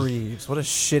Norman Creeves. Creeves. What a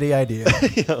shitty idea.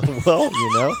 Well,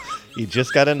 you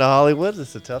just got into Hollywood.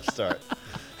 It's a tough start.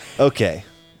 Okay,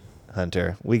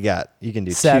 Hunter, you can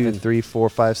do 7. 2, 3, 4,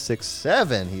 5, 6,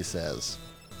 7, he says.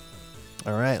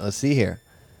 All right, let's see here.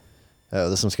 Oh,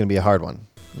 this one's going to be a hard one.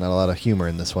 Not a lot of humor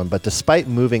in this one. But despite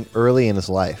moving early in his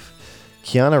life,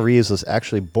 Keanu Reeves was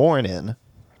actually born in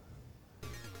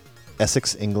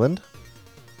Essex, England,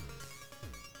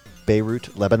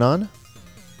 Beirut, Lebanon,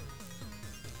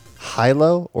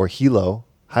 Hilo,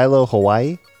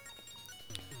 Hawaii,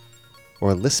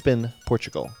 or Lisbon,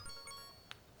 Portugal.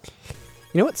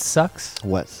 You know what sucks?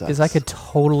 What sucks? Is I could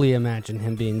totally imagine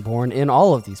him being born in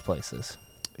all of these places.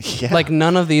 Yeah. Like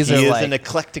none of these he are is like an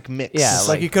eclectic mix. Yeah, It's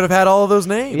like you could have had all of those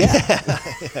names.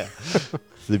 yeah.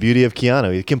 The beauty of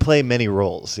Keanu, he can play many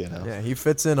roles. Yeah, he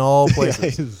fits in all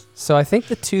places. So I think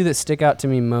the two that stick out to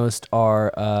me most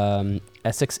are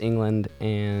Essex, England,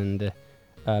 and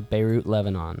Beirut,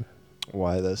 Lebanon.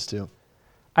 Why those two?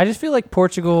 I just feel like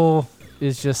Portugal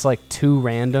is just like too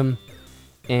random,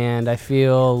 and I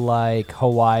feel like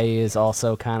Hawaii is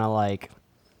also kind of like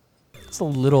it's a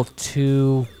little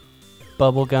too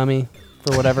bubblegummy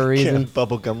for whatever reason.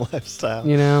 Bubblegum lifestyle.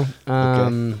 You know,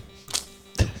 I'm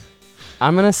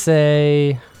gonna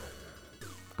say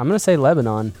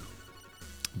Lebanon.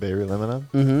 Beirut, Lebanon.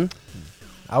 Mm-hmm.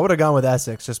 I would have gone with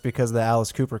Essex just because of the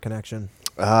Alice Cooper connection.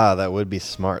 Ah, that would be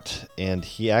smart. And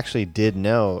he actually did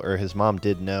know, or his mom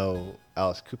did know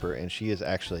Alice Cooper, and she is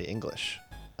actually English.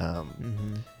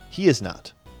 He is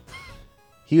not.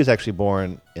 He was actually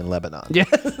born in Lebanon. Yeah.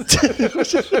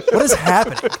 What is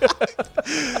happening?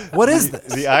 What is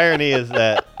this? The irony is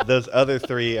that those other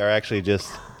three are actually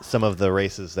just some of the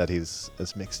races that he's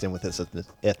mixed in with his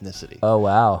ethnicity. Oh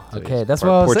wow. So Okay, he's that's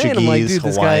part what I was saying. I'm like, Portuguese, dude,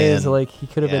 this guy is Hawaiian, like he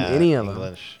could have been Yeah, any of them.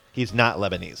 English. He's not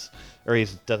Lebanese, or he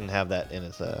doesn't have that in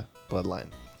his bloodline.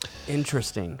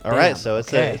 Interesting. All right, Damn, so it's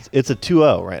okay. it's a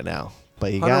 2-0 right now.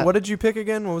 But you Hunter, got what did you pick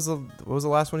again? What was the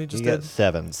last one you just you did? got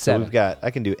 7. So 7. we've got.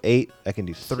 I can do 8. I can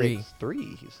do 3. 6. 3.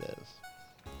 He says.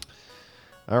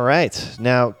 All right.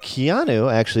 Now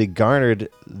Keanu actually garnered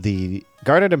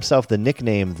himself the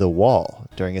nickname The Wall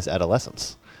during his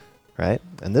adolescence, right?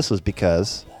 And this was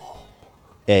because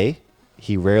A,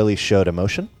 he rarely showed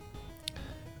emotion.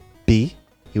 B,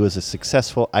 he was a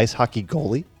successful ice hockey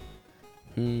goalie.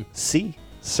 C,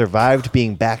 survived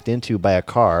being backed into by a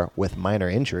car with minor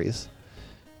injuries.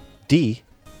 D,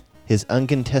 his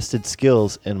uncontested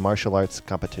skills in martial arts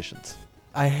competitions.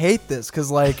 I hate this because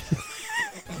like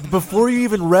before you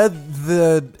even read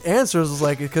the answers, it was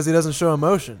like because he doesn't show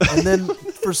emotion, and then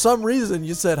for some reason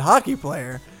you said hockey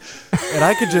player, and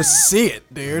I could just see it,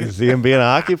 You dude. see him being a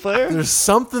hockey player? There's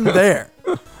something there.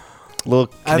 Little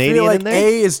I Canadian feel like in there?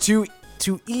 A is too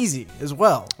easy as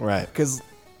well. Right. Because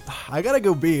I gotta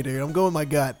go B, dude. I'm going with my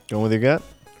gut. Going with your gut?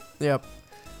 Yep.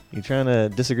 You trying to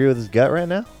disagree with his gut right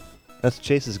now? That's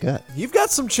Chase's gut. You've got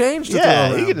some change to throw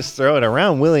Yeah, around. you could just throw it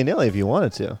around willy-nilly if you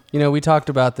wanted to. You know, we talked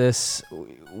about this.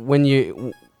 When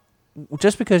you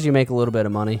just because you make a little bit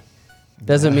of money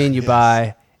doesn't mean you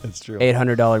buy That's true.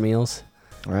 $800 meals.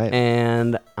 Right.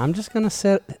 And I'm just gonna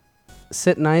sit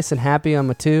nice and happy on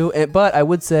my 2. But I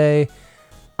would say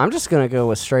I'm just gonna go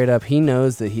with straight up. He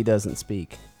knows that he doesn't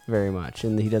speak very much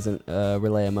and he doesn't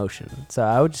relay emotion. So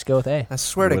I would just go with A. I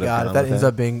swear to Would've God, gone if that with ends that.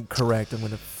 up being correct, I'm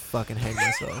gonna fucking hang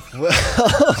myself.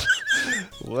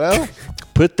 Well,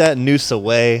 put that noose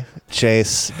away,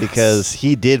 Chase, because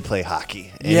he did play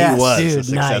hockey. And Yes, he was a dude,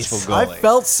 successful nice. goalie. I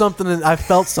felt something. I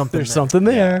felt something. There's there. something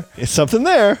there. It's something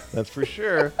there. That's for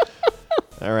sure.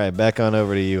 All right, back on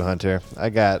over to you, Hunter. I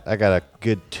got a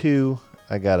good 2.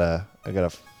 I got a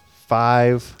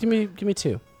 5. Give me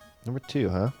 2. Number 2,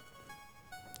 huh?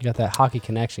 You got that hockey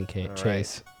connection, All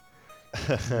Chase.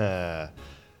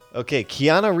 Okay,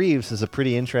 Keanu Reeves is a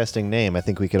pretty interesting name. I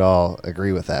think we could all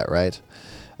agree with that, right?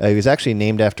 He was actually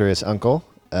named after his uncle,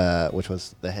 which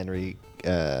was the Henry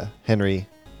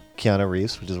Keanu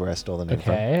Reeves, which is where I stole the name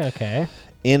from. Okay.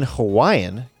 In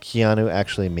Hawaiian, Keanu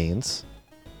actually means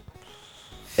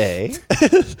A,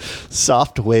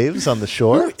 soft waves on the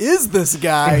shore. Who is this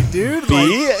guy, dude?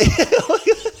 Like,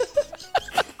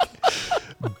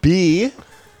 B,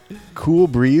 cool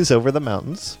breeze over the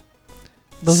mountains.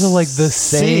 Those are like the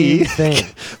same C. thing.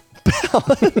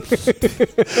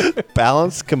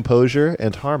 Balance, composure,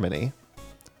 and harmony.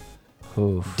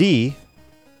 Oof. D,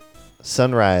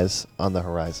 sunrise on the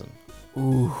horizon.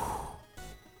 Ooh.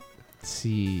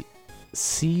 C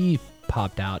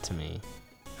popped out to me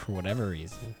for whatever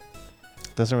reason.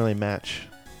 Doesn't really match.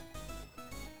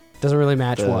 Doesn't really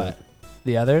match The- what?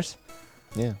 The others?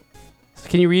 Yeah.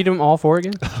 Can you read them all four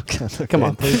again? Okay. Come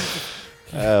on, please.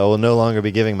 I will no longer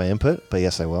be giving my input, but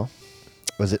yes, I will.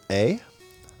 Was it A,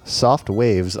 soft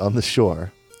waves on the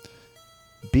shore?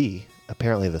 B,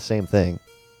 apparently the same thing,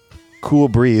 cool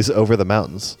breeze over the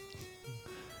mountains?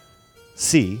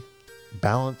 C,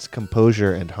 balance,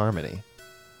 composure, and harmony?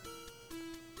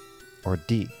 Or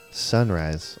D,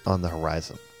 sunrise on the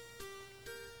horizon?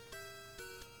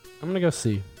 I'm going to go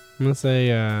C. I'm going to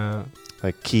say,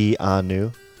 Like Ki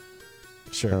Anu?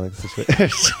 sure. Like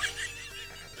this.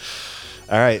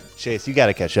 All right, Chase, you got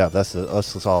to catch up. That's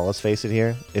all. Let's face it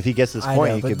here. If he gets this I point,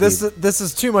 know, he but could this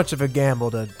is too much of a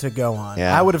gamble to go on.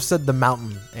 Yeah. I would have said the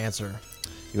mountain answer.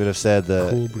 you would have said the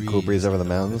Cool cool breeze breeze over the The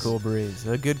mountains. cool breeze.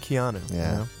 A good Keanu.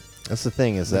 Yeah. You know? That's the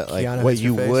thing is The that like Keanu what hits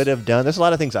your you face. would have done. There's a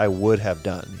lot of things I would have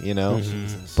done, you know,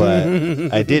 but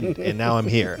I didn't, and now I'm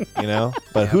here, you know.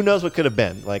 But who knows what could have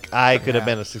been? Like I could have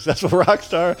been a successful rock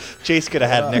star. Chase could have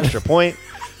had an extra point,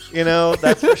 you know.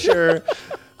 That's for sure.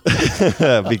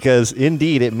 Because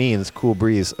indeed, it means cool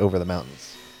breeze over the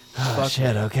mountains. Oh,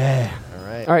 shit, okay. All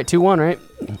right, All right, 2-1, right?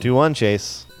 2-1,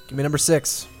 Chase. Give me number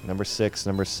 6. Number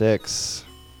six.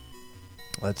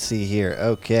 Let's see here.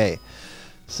 Okay,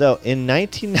 so in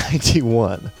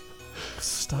 1991.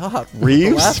 Stop.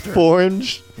 Reeves Laughter.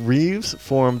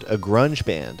 formed a grunge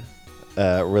band,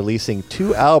 releasing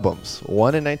 2 albums,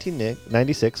 one in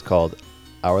 1996 called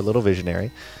Our Little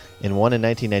Visionary, and one in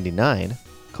 1999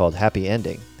 called Happy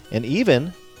Ending, and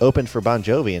even opened for Bon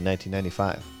Jovi in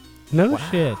 1995. No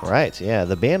shit. Right, yeah.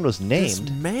 The band was This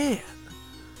named man.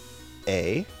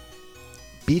 A,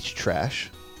 Beach Trash,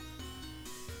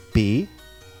 B,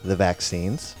 The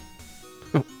Vaccines,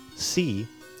 C,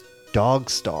 Dog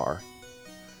Star,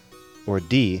 or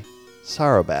D,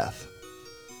 Sorrow Bath.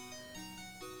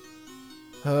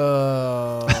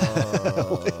 Oh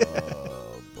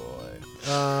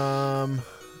boy.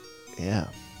 Yeah.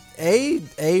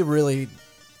 A really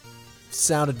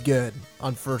sounded good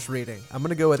on first reading. I'm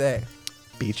gonna go with A.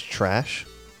 Beach Trash.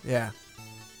 Yeah.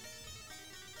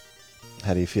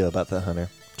 How do you feel about that, Hunter?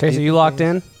 Okay, so you locked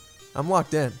in? I'm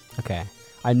locked in. Okay.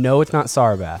 I know it's not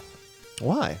sorrow bath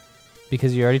Why?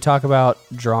 because you already talk about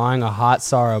drawing a hot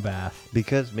sorrow bath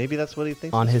Because maybe that's what he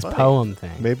thinks on is his funny. poem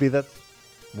thing. Maybe that's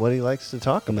what he likes to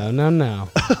talk about. No, no,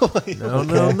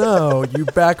 no. No. You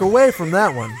back away from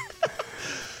that one.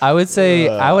 I would say,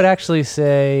 I would actually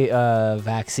say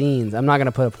vaccines. I'm not going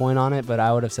to put a point on it, but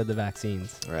I would have said the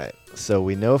vaccines. Right. So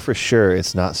we know for sure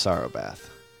it's not Sorrow Bath.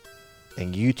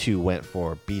 And you two went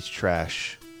for beach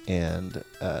trash and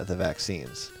the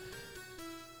vaccines.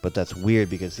 But that's weird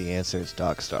because the answer is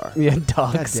Dog Star. Yeah,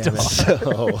 dog God damn star. it.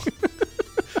 So,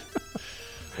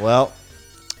 well,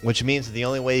 which means the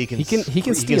only way you can He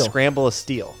can steal. scramble a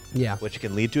steal, Yeah. which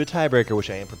can lead to a tiebreaker, which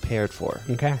I am prepared for.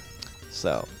 Okay.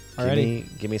 So, Alrighty.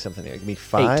 give me something here. Give me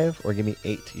 5 or give me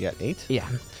 8. You got 8? Yeah.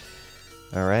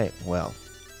 All right. Well,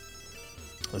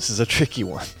 this is a tricky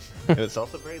one. And it's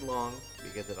also very long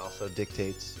because it also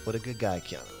dictates what a good guy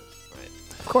Keanu is, right?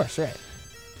 Of course, right.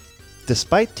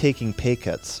 Despite taking pay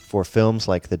cuts for films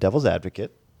like The Devil's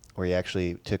Advocate, where he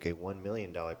actually took a $1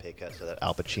 million pay cut so that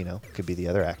Al Pacino could be the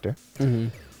other actor,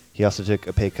 he also took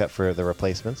a pay cut for The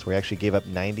Replacements, where he actually gave up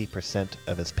 90%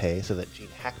 of his pay so that Gene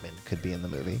Hackman could be in the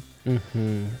movie.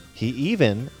 He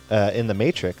even, in The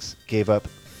Matrix, gave up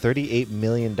 $38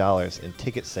 million in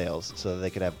ticket sales so that they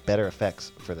could have better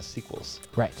effects for the sequels.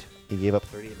 Right. He gave up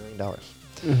 $38 million.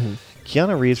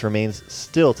 Keanu Reeves remains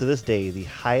still to this day the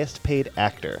highest paid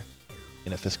actor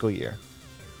in a fiscal year,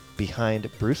 behind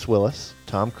Bruce Willis,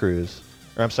 Tom Cruise,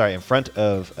 in front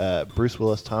of Bruce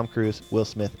Willis, Tom Cruise, Will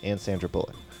Smith, and Sandra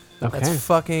Bullock. Okay. That's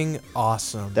fucking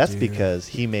awesome. That's dude. because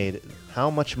he made how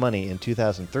much money in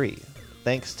 2003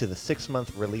 thanks to the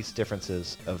 6-month release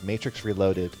differences of Matrix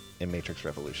Reloaded and Matrix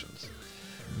Revolutions.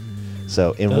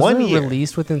 So in Those 1 were year,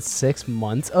 released within 6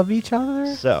 months of each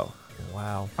other? so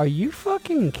Wow. Are you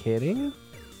fucking kidding?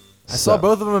 I saw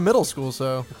both of them in middle school,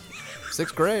 so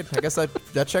 6th grade. I guess that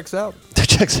checks out. That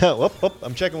checks out. Whoop,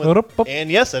 I'm checking with. Whoop, whoop.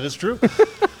 And yes, that is true.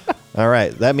 All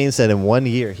right. That means that in 1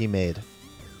 year he made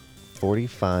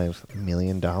 $45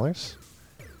 million,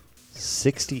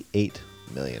 $68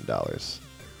 million,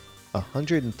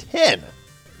 $110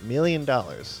 million,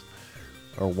 or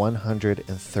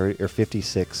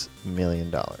 $56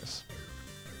 million.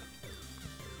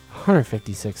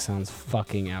 156 sounds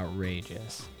fucking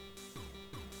outrageous.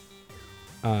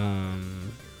 So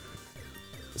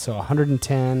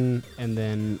 110 and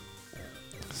then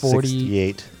 40,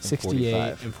 68 and 68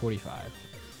 45. and 45.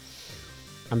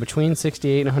 I'm between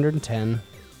 68 and 110.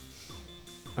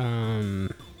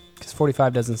 Because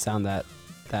 45 doesn't sound that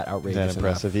outrageous. Is that enough.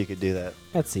 impressive? You could do that.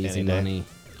 That's easy Any day. money.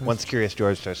 Once Curious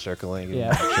George starts circling,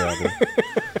 Yeah. sure I'll be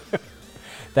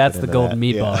That's get the into golden that.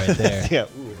 meatball right there. Yeah,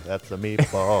 ooh, that's the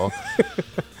meatball.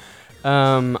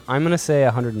 I'm gonna say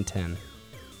 110.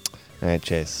 All right,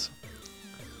 Chase.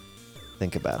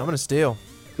 Think about I'm it. gonna steal.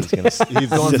 He's going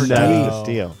going for D. D.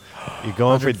 Steal. You're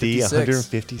going for D.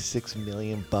 156. $156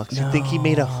 million. You think he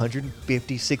made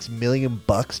 $156 million,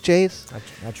 Chase?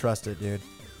 I trust it, dude.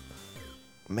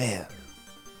 Man,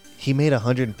 he made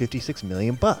 $156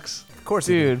 million. Of course,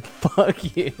 he did. Dude,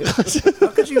 fuck you. How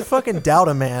could you fucking doubt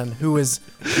a man who was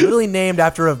literally named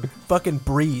after a fucking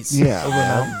breeze? Yeah, over a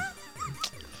man. mountain?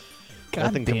 God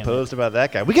Nothing damn composed about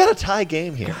that guy. We got a tie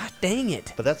game here, God dang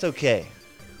it. but that's okay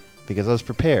because I was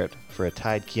prepared for a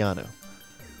tied Keanu.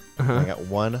 I got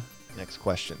one next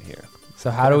question here. So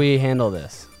how do we handle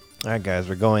this? All right, guys,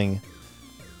 we're going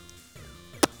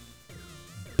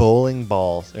bowling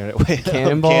balls. Wait,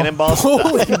 Cannonball? Cannonball style.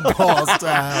 Bowling ball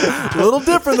style. A little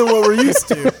different than what we're used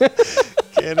to.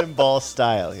 Cannonball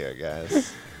style here,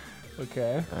 guys.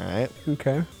 Okay. All right.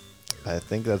 Okay. I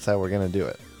think that's how we're going to do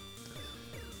it.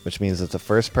 Which means that the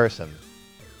first person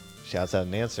shouts out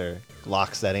an answer,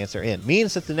 locks that answer in.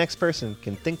 Means that the next person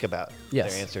can think about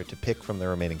Yes. their answer to pick from the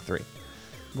remaining 3.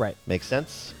 Right. Make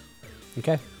sense?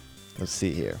 Okay. Let's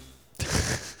see here.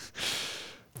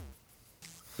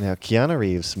 Now, Keanu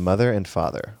Reeves' mother and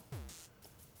father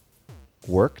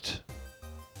worked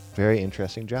very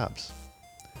interesting jobs.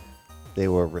 They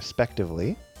were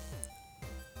respectively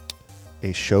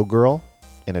a showgirl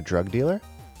and a drug dealer,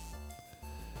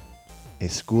 a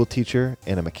school teacher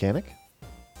and a mechanic,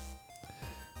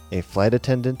 a flight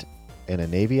attendant and a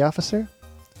Navy officer,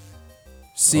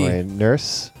 C. or a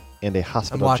nurse and a I'm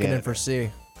hospital locking janitor. in for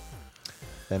C.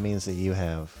 That means that you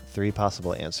have 3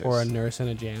 possible answers. Or a nurse and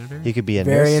a janitor. He could be a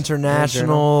Very nurse,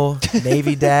 international,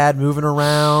 Navy dad, moving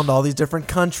around, all these different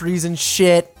countries and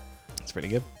shit. That's pretty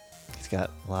good. He's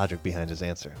got logic behind his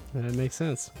answer. That makes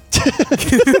sense.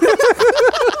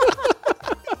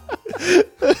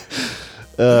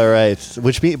 All right,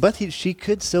 she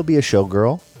could still be a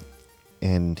showgirl,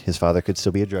 and his father could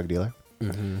still be a drug dealer.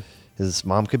 Mm-hmm. His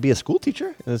mom could be a school teacher,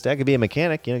 and his dad could be a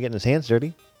mechanic, getting his hands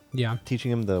dirty, Yeah.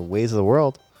 teaching him the ways of the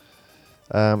world.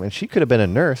 And she could have been a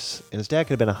nurse, and his dad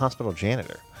could have been a hospital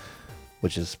janitor,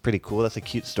 which is pretty cool. That's a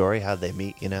cute story. How'd they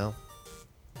meet, I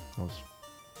was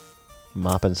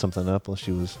mopping something up while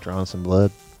she was drawing some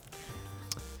blood.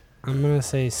 I'm going to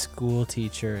say school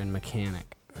teacher and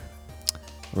mechanic.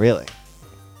 Really?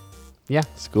 Yeah.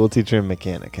 School teacher and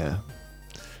mechanic, huh?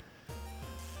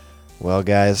 Well,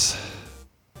 guys,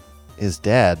 his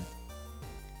dad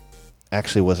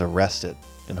actually was arrested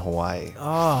in Hawaii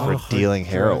Oh, for dealing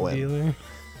heroin. Dealer.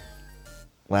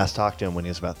 Last talked to him when he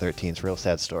was about 13. It's a real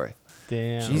sad story.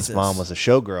 Damn. Jesus. His mom was a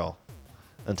showgirl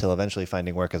until eventually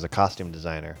finding work as a costume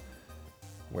designer,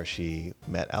 where she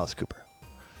met Alice Cooper.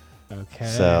 Okay.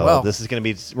 So Well- this is going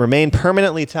to remain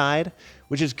permanently tied,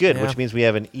 which is good, Yeah. which means we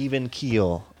have an even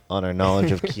keel on our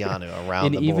knowledge of Keanu around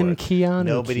An the board. even Keanu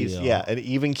Nobody's keel. an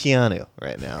even Keanu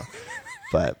right now.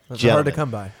 But Those are hard to gentlemen,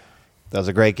 come by. that was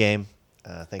a great game.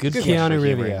 Thank Good you so much Keanu for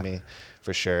humoring Reeves. me,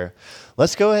 for sure.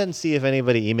 Let's go ahead and see if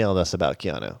anybody emailed us about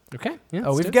Keanu. Okay. Yeah,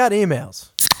 Oh, let's we've do it. got emails.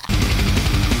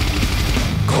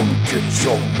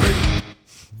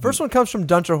 First one comes from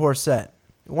Dunter Horsett.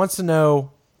 He wants to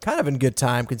know, kind of in good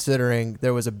time, considering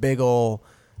there was a big ol'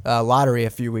 lottery a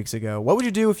few weeks ago. What would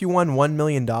you do if you won $1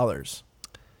 million? $1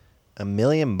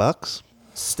 million?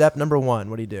 Step number one.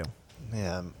 What do you do?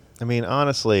 Yeah, I mean,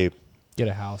 honestly, Get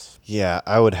a house. yeah,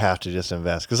 I would have to just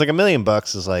invest because like $1 million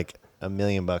is like $1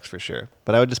 million for sure.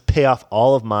 But I would just pay off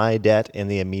all of my debt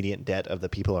and the immediate debt of the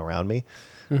people around me.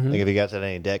 Like if you got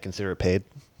any debt, consider it paid.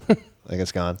 Like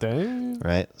it's gone, Damn.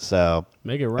 right? So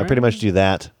Make it I right. pretty much do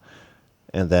that,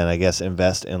 and then I guess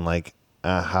invest in like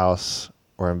a house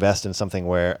or invest in something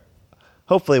where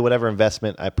hopefully whatever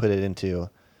investment I put it into,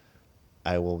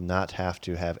 I will not have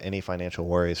to have any financial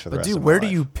worries for the But rest dude, of my where do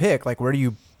life. you pick? Like, where do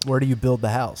you build the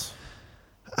house?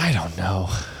 I don't know.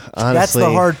 Honestly, That's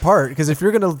the hard part, because if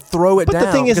you're gonna throw it But the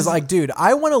down, thing is- because like, dude,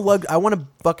 I want a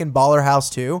fucking baller house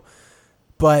too,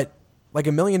 but like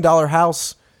 $1 million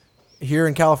house here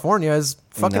in California is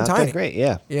fucking Not that tiny. great,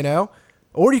 yeah.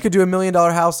 Or you could do $1 million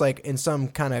house like in some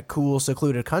kind of cool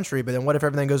secluded country, but then what if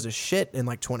everything goes to shit in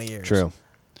like 20 years? True.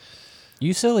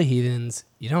 You silly heathens.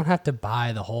 You don't have to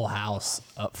buy the whole house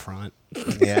up front.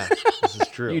 Yeah, this is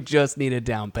true. You just need a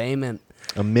down payment.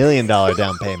 $1 million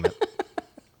down payment.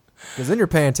 Because then you're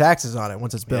paying taxes on it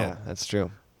once it's built. Yeah, that's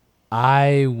true.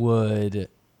 I would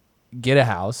get a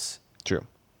house, True.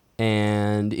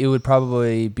 and it would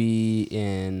probably be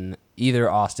in either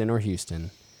Austin or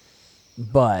Houston.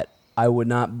 But I would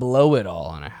not blow it all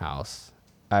on a house.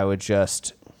 I would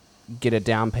just get a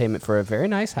down payment for a very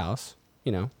nice house.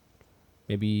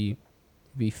 Maybe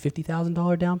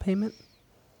 $50,000 down payment.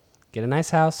 Get a nice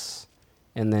house,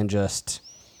 and then just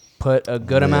put a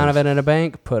good amount of it in a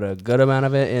bank. Put a good amount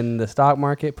of it in the stock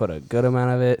market. Put a good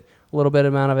amount of it, a little bit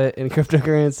amount of it in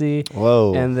cryptocurrency.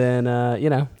 Whoa. And then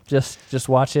just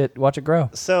watch it grow.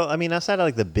 So, I mean, outside of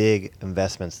like the big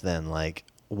investments, then like,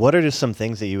 what are just some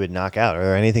things that you would knock out,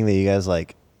 or anything that you guys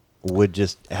like would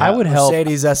just have? I would help.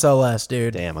 Mercedes SLS,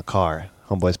 dude. Damn, a car.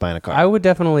 Homeboy's buying a car. I would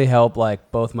definitely help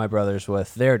like both my brothers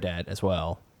with their debt as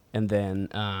well. And then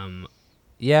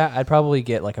I'd probably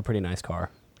get like a pretty nice car.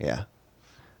 Yeah.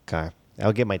 Car.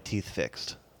 I'll get my teeth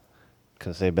fixed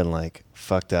because they've been like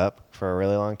fucked up for a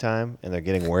really long time, and they're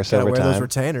getting worse Gotta over wear those time.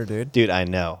 retainer, dude. Dude, I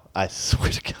know. I swear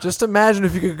to God. Just imagine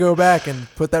if you could go back and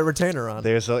put that retainer on.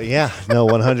 There's no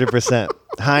 100%.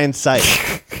 Hindsight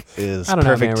is I don't know,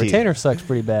 perfect man. teeth. Retainer sucks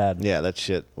pretty bad. Yeah, that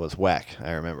shit was whack.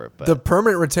 I remember. But The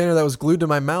permanent retainer that was glued to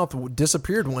my mouth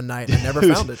disappeared one night and I never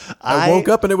Dude, found it. I woke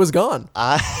up and it was gone.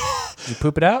 Did you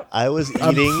poop it out? I was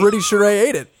I'm eating. pretty sure I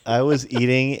ate it. I was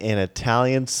eating an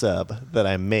Italian sub that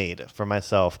I made for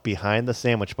myself behind the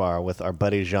sandwich bar with our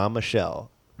buddy Jean Michel.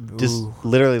 Just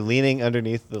literally leaning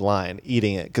underneath the line,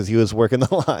 eating it because he was working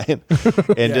the line,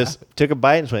 and just took a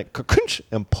bite and just went crunch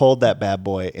and pulled that bad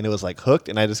boy, and it was like hooked.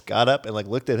 And I just got up and like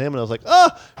looked at him, and I was like,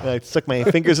 "Oh!" And I stuck my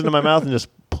fingers into my mouth and just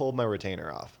pulled my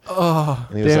retainer off. Oh,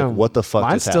 And he was like, "What the fuck?"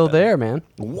 Mine's just still happened?" there, man.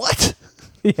 What,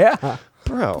 Yeah.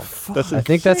 bro? That's I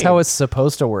think that's how it's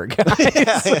supposed to work.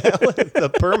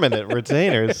 the permanent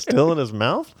retainer is still in his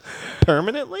mouth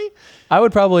permanently. I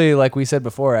would probably, like we said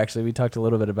before, actually, we talked a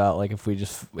little bit about like if we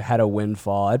just had a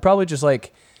windfall, I'd probably just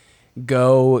like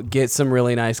go get some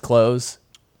really nice clothes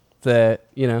that,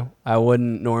 I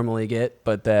wouldn't normally get,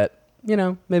 but that,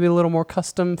 maybe a little more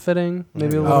custom fitting,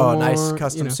 maybe a little more. nice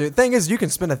custom suit. Thing is, you can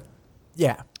spend Like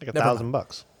never mind.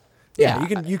 $1,000. Yeah,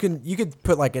 Yeah. you could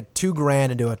put like a $2,000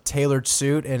 into a tailored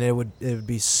suit and it would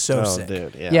be so Oh, sick.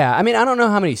 dude, yeah. Yeah, I mean, I don't know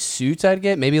how many suits I'd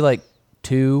get. Maybe like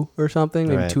 2 or something,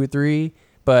 maybe Right. 2 or 3.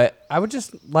 But I would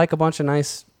just like a bunch of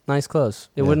nice clothes.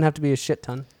 It Yeah. wouldn't have to be a shit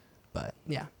ton. But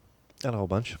yeah. Got a whole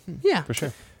bunch. Yeah. For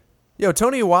sure. Yo,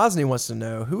 Tony Wozni wants to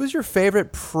know, who is your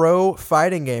favorite pro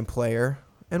fighting game player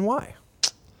and why?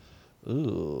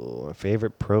 Ooh, my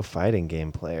favorite pro fighting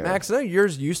game player. Max, I know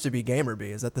yours used to be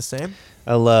GamerBee. Is that the same?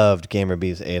 I loved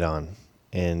GamerBee's Adon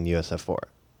in USF4.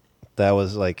 That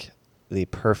was like the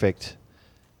perfect,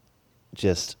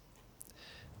 just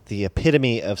the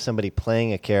epitome of somebody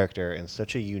playing a character in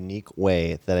such a unique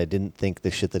way that I didn't think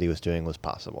the shit that he was doing was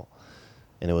possible.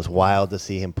 And it was wild to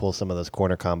see him pull some of those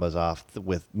corner combos off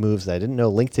with moves that I didn't know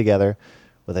linked together,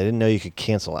 but I didn't know you could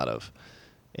cancel out of.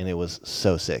 And it was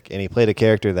so sick. And he played a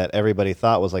character that everybody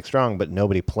thought was like strong, but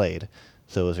nobody played.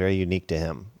 So it was very unique to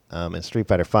him. In Street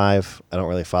Fighter V, I don't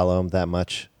really follow him that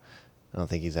much. I don't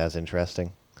think he's as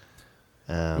interesting.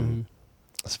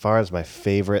 As far as my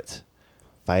favorite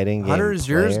fighting game Hunter, is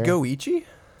yours player- Goichi?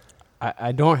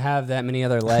 I don't have that many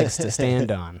other legs to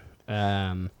stand on.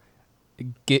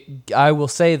 I will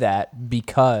say that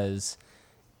because,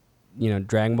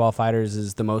 Dragon Ball Fighters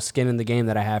is the most skin in the game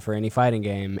that I have for any fighting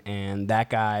game, and that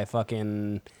guy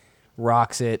fucking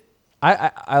rocks it.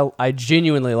 I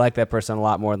genuinely like that person a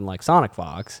lot more than like Sonic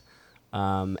Fox,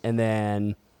 and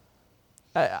then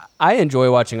I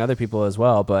enjoy watching other people as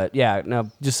well. But yeah, no,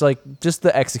 just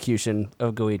the execution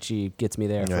of Goichi gets me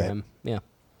there for Right. him. Yeah.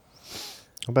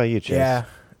 How about you, Chase? Yeah.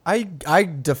 I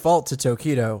default to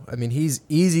Tokido. I mean, he's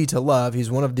easy to love. He's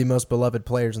one of the most beloved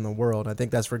players in the world. I think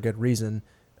that's for good reason.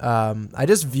 I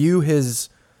just view his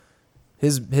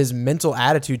mental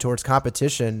attitude towards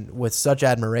competition with such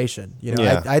admiration.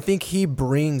 Yeah. I think he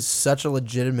brings such a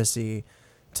legitimacy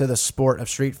to the sport of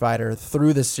Street Fighter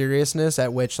through the seriousness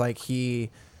at which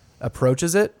he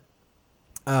approaches it.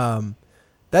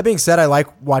 That being said, I like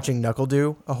watching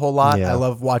NuckleDo a whole lot. Yeah. I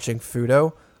love watching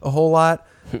Fudo a whole lot.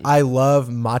 I love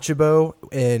Machibo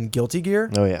in Guilty Gear.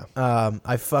 Oh, yeah.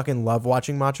 I fucking love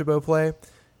watching Machibo play,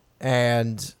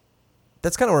 and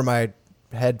that's kind of where my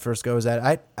head first goes at.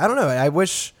 I don't know. I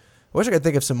wish I could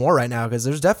think of some more right now, because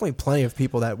there's definitely plenty of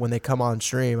people that when they come on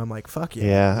stream, I'm like, fuck yeah.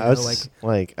 Yeah, You I know, was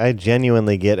I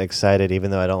genuinely get excited,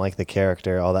 even though I don't like the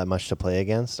character all that much to play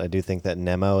against. I do think that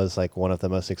Nemo is one of the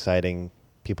most exciting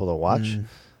people to watch.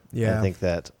 yeah. I think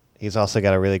that he's also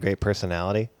got a really great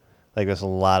personality. There's a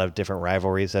lot of different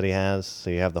rivalries that he has. So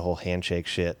you have the whole handshake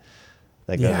shit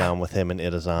that goes Yeah. on with him and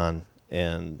Itazan.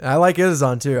 And I like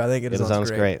Itazan too. I think Itazan's Itazan's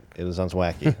great. great. Itazan's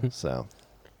wacky. So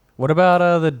What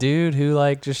about the dude who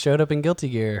just showed up in Guilty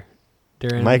Gear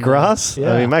during Mike Ross?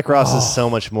 Yeah. I mean, Mike Ross is so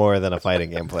much more than a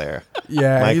fighting game player.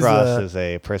 Yeah, Mike he's Ross is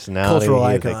a personality. cultural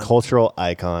He is icon. a cultural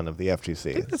icon of the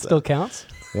FGC. That So, still counts.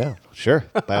 yeah, sure.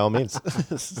 By all means.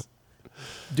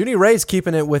 Dooney Ray's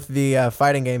keeping it with the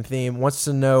fighting game theme. Wants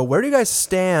to know, where do you guys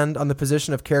stand on the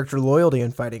position of character loyalty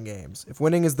in fighting games? If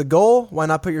winning is the goal, why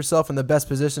not put yourself in the best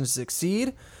position to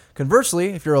succeed? Conversely,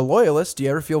 if you're a loyalist, do you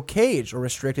ever feel caged or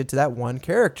restricted to that one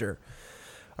character?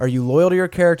 Are you loyal to your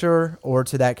character or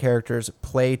to that character's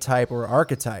play type or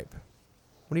archetype?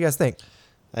 What do you guys think?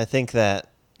 I think that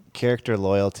character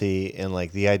loyalty and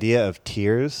the idea of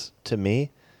tiers to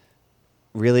me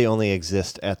really only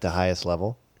exist at the highest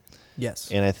level.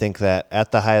 Yes. And I think that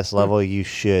at the highest level, you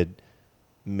should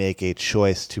make a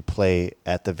choice to play,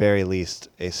 at the very least,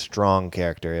 a strong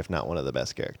character, if not one of the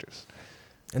best characters.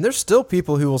 And there's still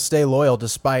people who will stay loyal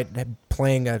despite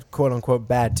playing a quote-unquote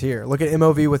bad tier. Look at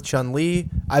MOV with Chun-Li.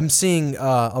 I'm seeing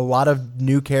a lot of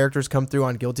new characters come through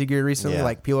on Guilty Gear recently.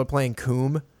 Yeah. People are playing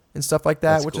Koom and stuff like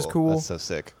that, That's which is cool. That's so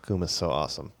sick. Kuma's so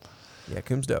awesome. Yeah,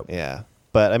 Koom's dope. Yeah.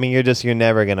 But, I mean, you're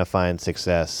never going to find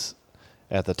success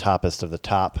at the toppest of the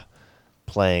top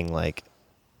playing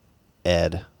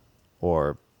Ed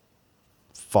or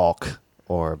Falk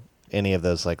or any of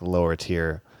those lower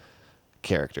tier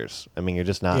characters. I mean, you're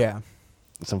just not. Yeah.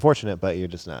 It's unfortunate, but you're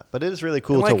just not. But it is really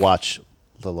cool And, to watch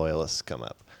the loyalists come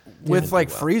up. With and do well.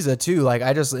 Frieza too,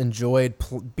 I just enjoyed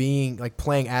being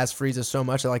playing as Frieza so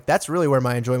much that that's really where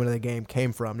my enjoyment of the game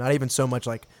came from. Not even so much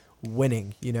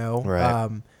winning, Right.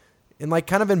 And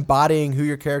kind of embodying who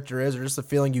your character is, or just the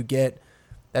feeling you get,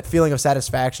 that feeling of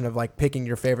satisfaction of picking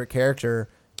your favorite character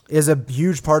is a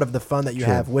huge part of the fun that you Sure.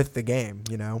 have with the game.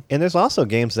 And there's also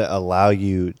games that allow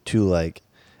you to I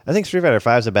think Street Fighter V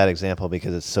is a bad example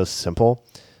because it's so simple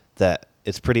that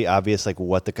it's pretty obvious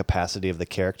what the capacity of the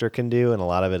character can do, and a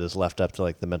lot of it is left up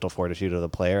to the mental fortitude of the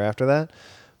player after that.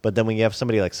 But then when you have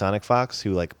somebody like Sonic Fox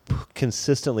who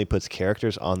consistently puts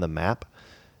characters on the map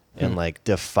and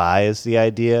defies the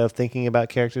idea of thinking about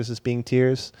characters as being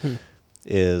tiers,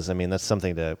 that's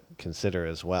something to consider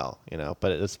as well, you know.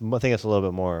 But I think it's a little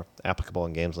bit more applicable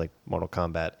in games like Mortal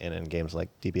Kombat and in games like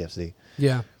DBFZ.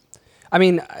 Yeah. I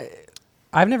mean,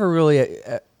 I've never really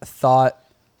thought.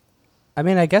 I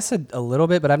mean, I guess a little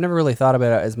bit, but I've never really thought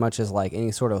about it as much as like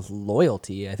any sort of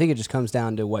loyalty. I think it just comes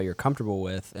down to what you're comfortable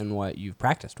with and what you've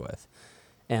practiced with.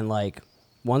 And like,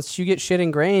 once you get shit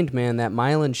ingrained, man, that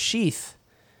myelin sheath,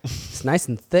 it's nice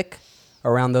and thick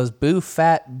around those boo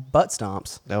fat butt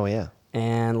stomps. Oh yeah.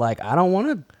 And like, I don't want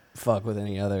to fuck with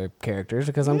any other characters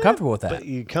because I'm comfortable with that. But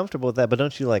you're comfortable with that, but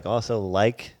don't you like also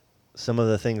like some of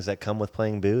the things that come with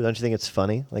playing Boo? Don't you think it's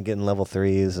funny, like getting level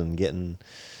 3s and getting?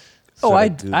 I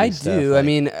goofy stuff, do. I like-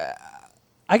 mean,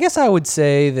 I guess I would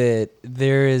say that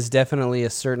there is definitely a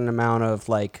certain amount of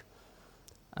like,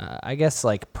 I guess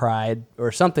like pride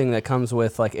or something that comes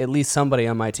with like at least somebody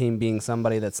on my team being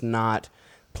somebody that's not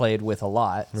played with a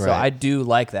lot. So Right. I do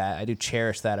like that. I do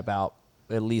cherish that about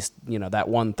at least, you know, that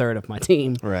 1/3 of my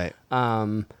team. Right.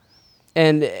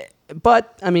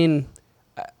 But I mean,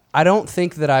 I don't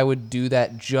think that I would do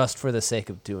that just for the sake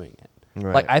of doing it.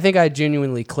 Right. Like, I think I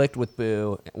genuinely clicked with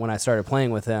Boo when I started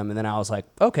playing with him, and then I was like,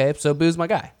 okay, so Boo's my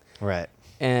guy. Right.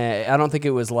 And I don't think it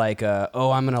was like,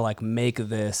 oh, I'm gonna like make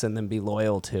this and then be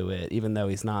loyal to it, even though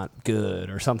he's not good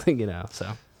or something, you know.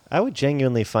 So I would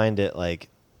genuinely find it like,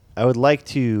 I would like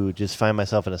to just find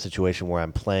myself in a situation where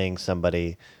I'm playing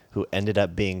somebody who ended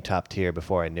up being top tier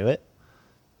before I knew it,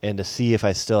 and to see if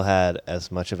I still had as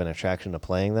much of an attraction to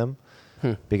playing them.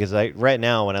 Because right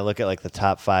now, when I look at like the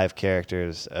top 5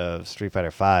 characters of Street Fighter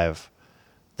V,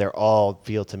 they're all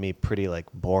feel to me pretty like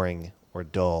boring or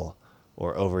dull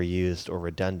or overused or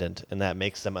redundant, and that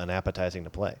makes them unappetizing to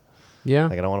play. yeah,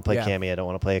 Like I don't want to play Yeah. Cammy, I don't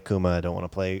want to play Akuma, I don't want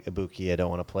to play Ibuki, I don't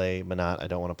want to play Manat, I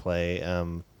don't want to play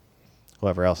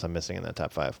whoever else I'm missing in that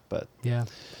top 5. But yeah.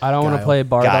 I don't want to Guile. play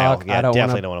Bardock. Guile, yeah, I don't definitely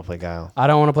want to. don't want to play Guile. I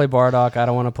don't want to play Bardock. I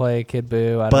don't want to play Kid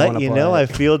Boo. I don't But wanna you play, know, I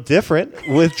feel different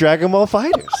with Dragon Ball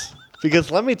Fighters.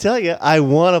 Because let me tell you, I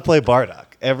want to play Bardock.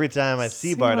 Every time I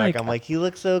see See, Bardock, like, I'm like, he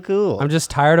looks so cool. I'm just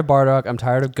tired of Bardock. I'm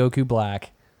tired of Goku Black.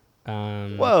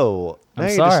 Whoa. Now I'm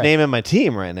you're just sorry. naming my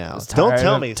team right now. was Don't tired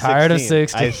tell of- me tired of 16.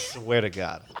 60. I swear to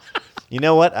God. You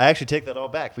know what? I actually take that all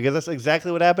back because that's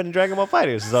exactly what happened in Dragon Ball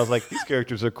Fighters. Is I was like, these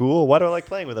characters are cool. Why do I like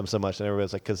playing with them so much? And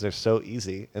everybody's like, because they're so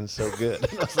easy and so good.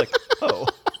 And I was like,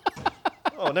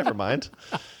 oh, never mind.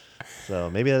 So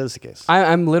maybe that is the case.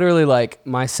 I'm literally like,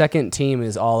 my second team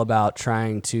is all about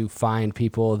trying to find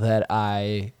people that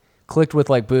I clicked with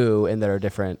like Boo and that are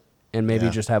different, and maybe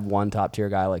Yeah. just have one top tier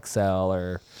guy like Cell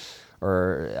or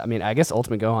I mean, I guess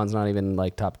Ultimate Gohan's not even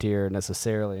like top tier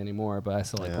necessarily anymore, but I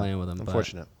still like Yeah. playing with him. but-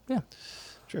 Unfortunate. yeah.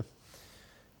 True.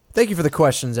 Thank you for the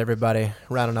questions, everybody.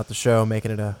 Rounding out the show,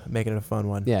 making it a fun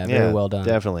one. Yeah, very well done.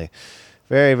 Definitely.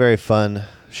 Very, very fun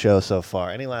show so far.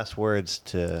 Any last words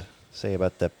to say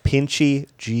about the Pinchy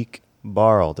Jeek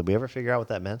Barrel? Did we ever figure out what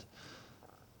that meant?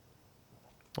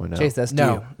 Or no? Chase, that's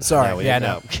No, you. sorry. we Yeah,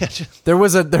 didn't no. know.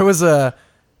 There was a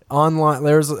online.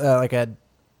 There's like a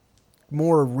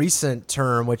more recent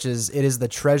term, which is it is the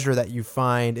treasure that you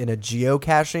find in a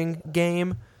geocaching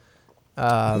game.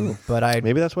 But I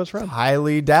Maybe that's what's from.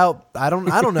 highly doubt. I don't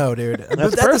know, dude. But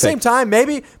at the perfect. same time,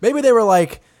 maybe they were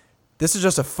like, this is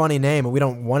just a funny name and we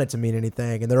don't want it to mean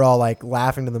anything, and they're all like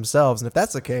laughing to themselves. And if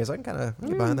that's the case, I can kind of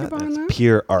get behind that.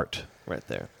 Pure art right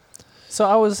there. So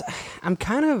I'm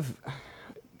kind of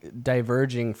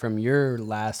diverging from your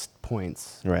last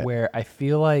points, Right. where I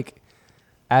feel like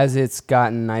as it's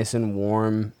gotten nice and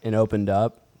warm and opened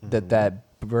up, Mm-hmm.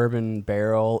 that bourbon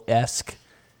barrel-esque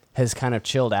has kind of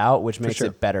chilled out, which makes sure.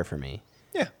 it better for me.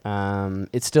 Yeah.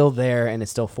 It's still there and it's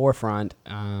still forefront,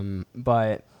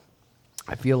 but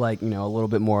I feel like, you know, a little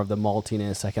bit more of the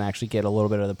maltiness. I can actually get a little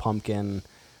bit of the pumpkin.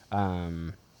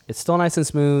 It's still nice and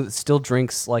smooth. It still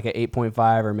drinks like an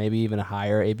 8.5 or maybe even a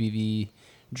higher ABV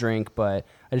drink, but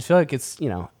I just feel like it's, you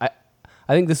know, I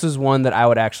think this is one that I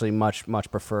would actually much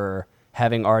prefer,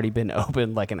 having already been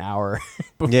open like an hour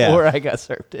before Yeah. I got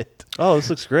served it. Oh, this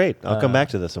looks great. I'll come back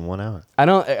to this in 1 hour. I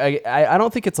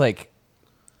don't think it's like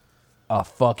a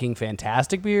fucking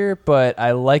fantastic beer, but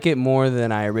I like it more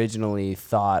than I originally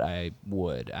thought I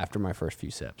would after my first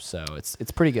few sips. So it's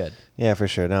pretty good. Yeah, for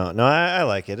sure. No, I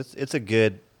like it. It's a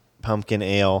good pumpkin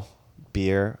ale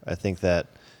beer. I think that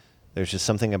there's just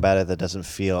something about it that doesn't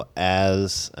feel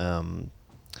as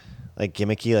like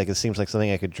gimmicky. Like it seems like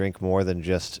something I could drink more than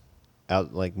just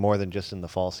in the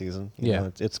fall season. You Yeah.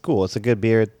 know, it's cool. It's a good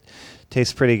beer. It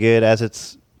tastes pretty good as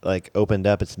it's like opened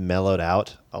up. It's mellowed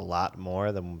out a lot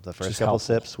more than the first is couple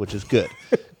helpful. sips, which is good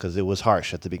because it was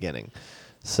harsh at the beginning.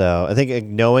 So I think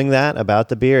knowing that about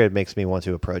the beer, it makes me want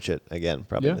to approach it again,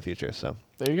 probably Yeah. in the future. So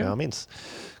There you go. by all means,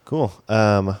 cool.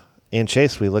 And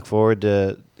Chase, we look forward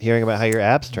to hearing about how your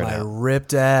abs turn My out.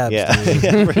 ripped abs, Yeah, dude.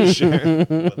 yeah, for sure.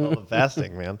 With all the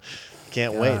fasting, man.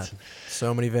 Can't God, wait.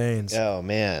 So many veins. Oh,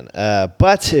 man.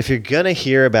 But if you're going to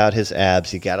hear about his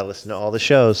abs, you got to listen to all the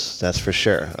shows. That's for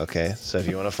sure. Okay. So if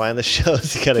you want to find the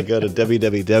shows, you got to go to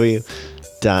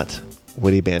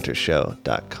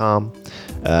www.wittybantershow.com.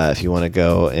 If you want to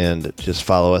go and just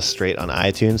follow us straight on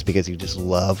iTunes because you just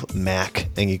love Mac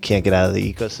and you can't get out of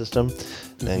the ecosystem,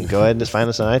 then go ahead and just find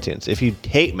us on iTunes. If you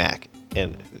hate Mac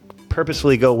and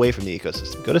purposefully go away from the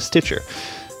ecosystem, go to Stitcher.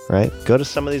 Right? Go to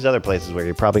some of these other places where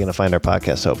you're probably going to find our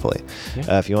podcast, hopefully.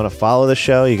 Yeah. If you want to follow the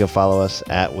show, you can follow us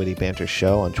at Witty Banter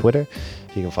Show on Twitter.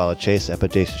 You can follow Chase at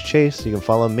Podacious Chase. You can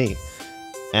follow me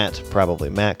at Probably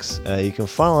Max. You can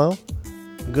follow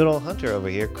good old Hunter over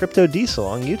here, Crypto Diesel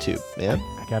on YouTube, man.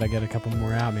 I gotta get a couple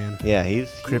more out, man. Yeah, he's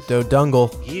Crypto Dungle.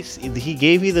 he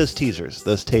gave you those teasers,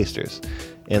 those tasters,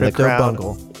 and Crypto the crowd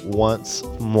Bungle. wants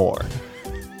more.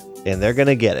 And they're going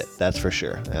to get it. That's for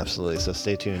sure. Absolutely. So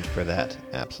stay tuned for that.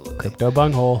 Absolutely. Crypto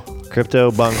bunghole.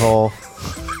 Crypto bunghole.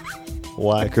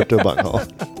 Why crypto bunghole?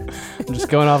 I'm just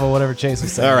going off of whatever Chase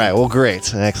was saying. All right. Well,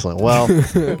 great. Excellent. Well,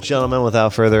 gentlemen,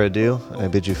 without further ado, I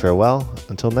bid you farewell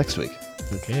until next week.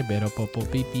 Okay, better popo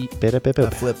beep beep. Bida, bip,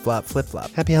 bip. Flip flop, flip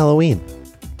flop. Happy Halloween.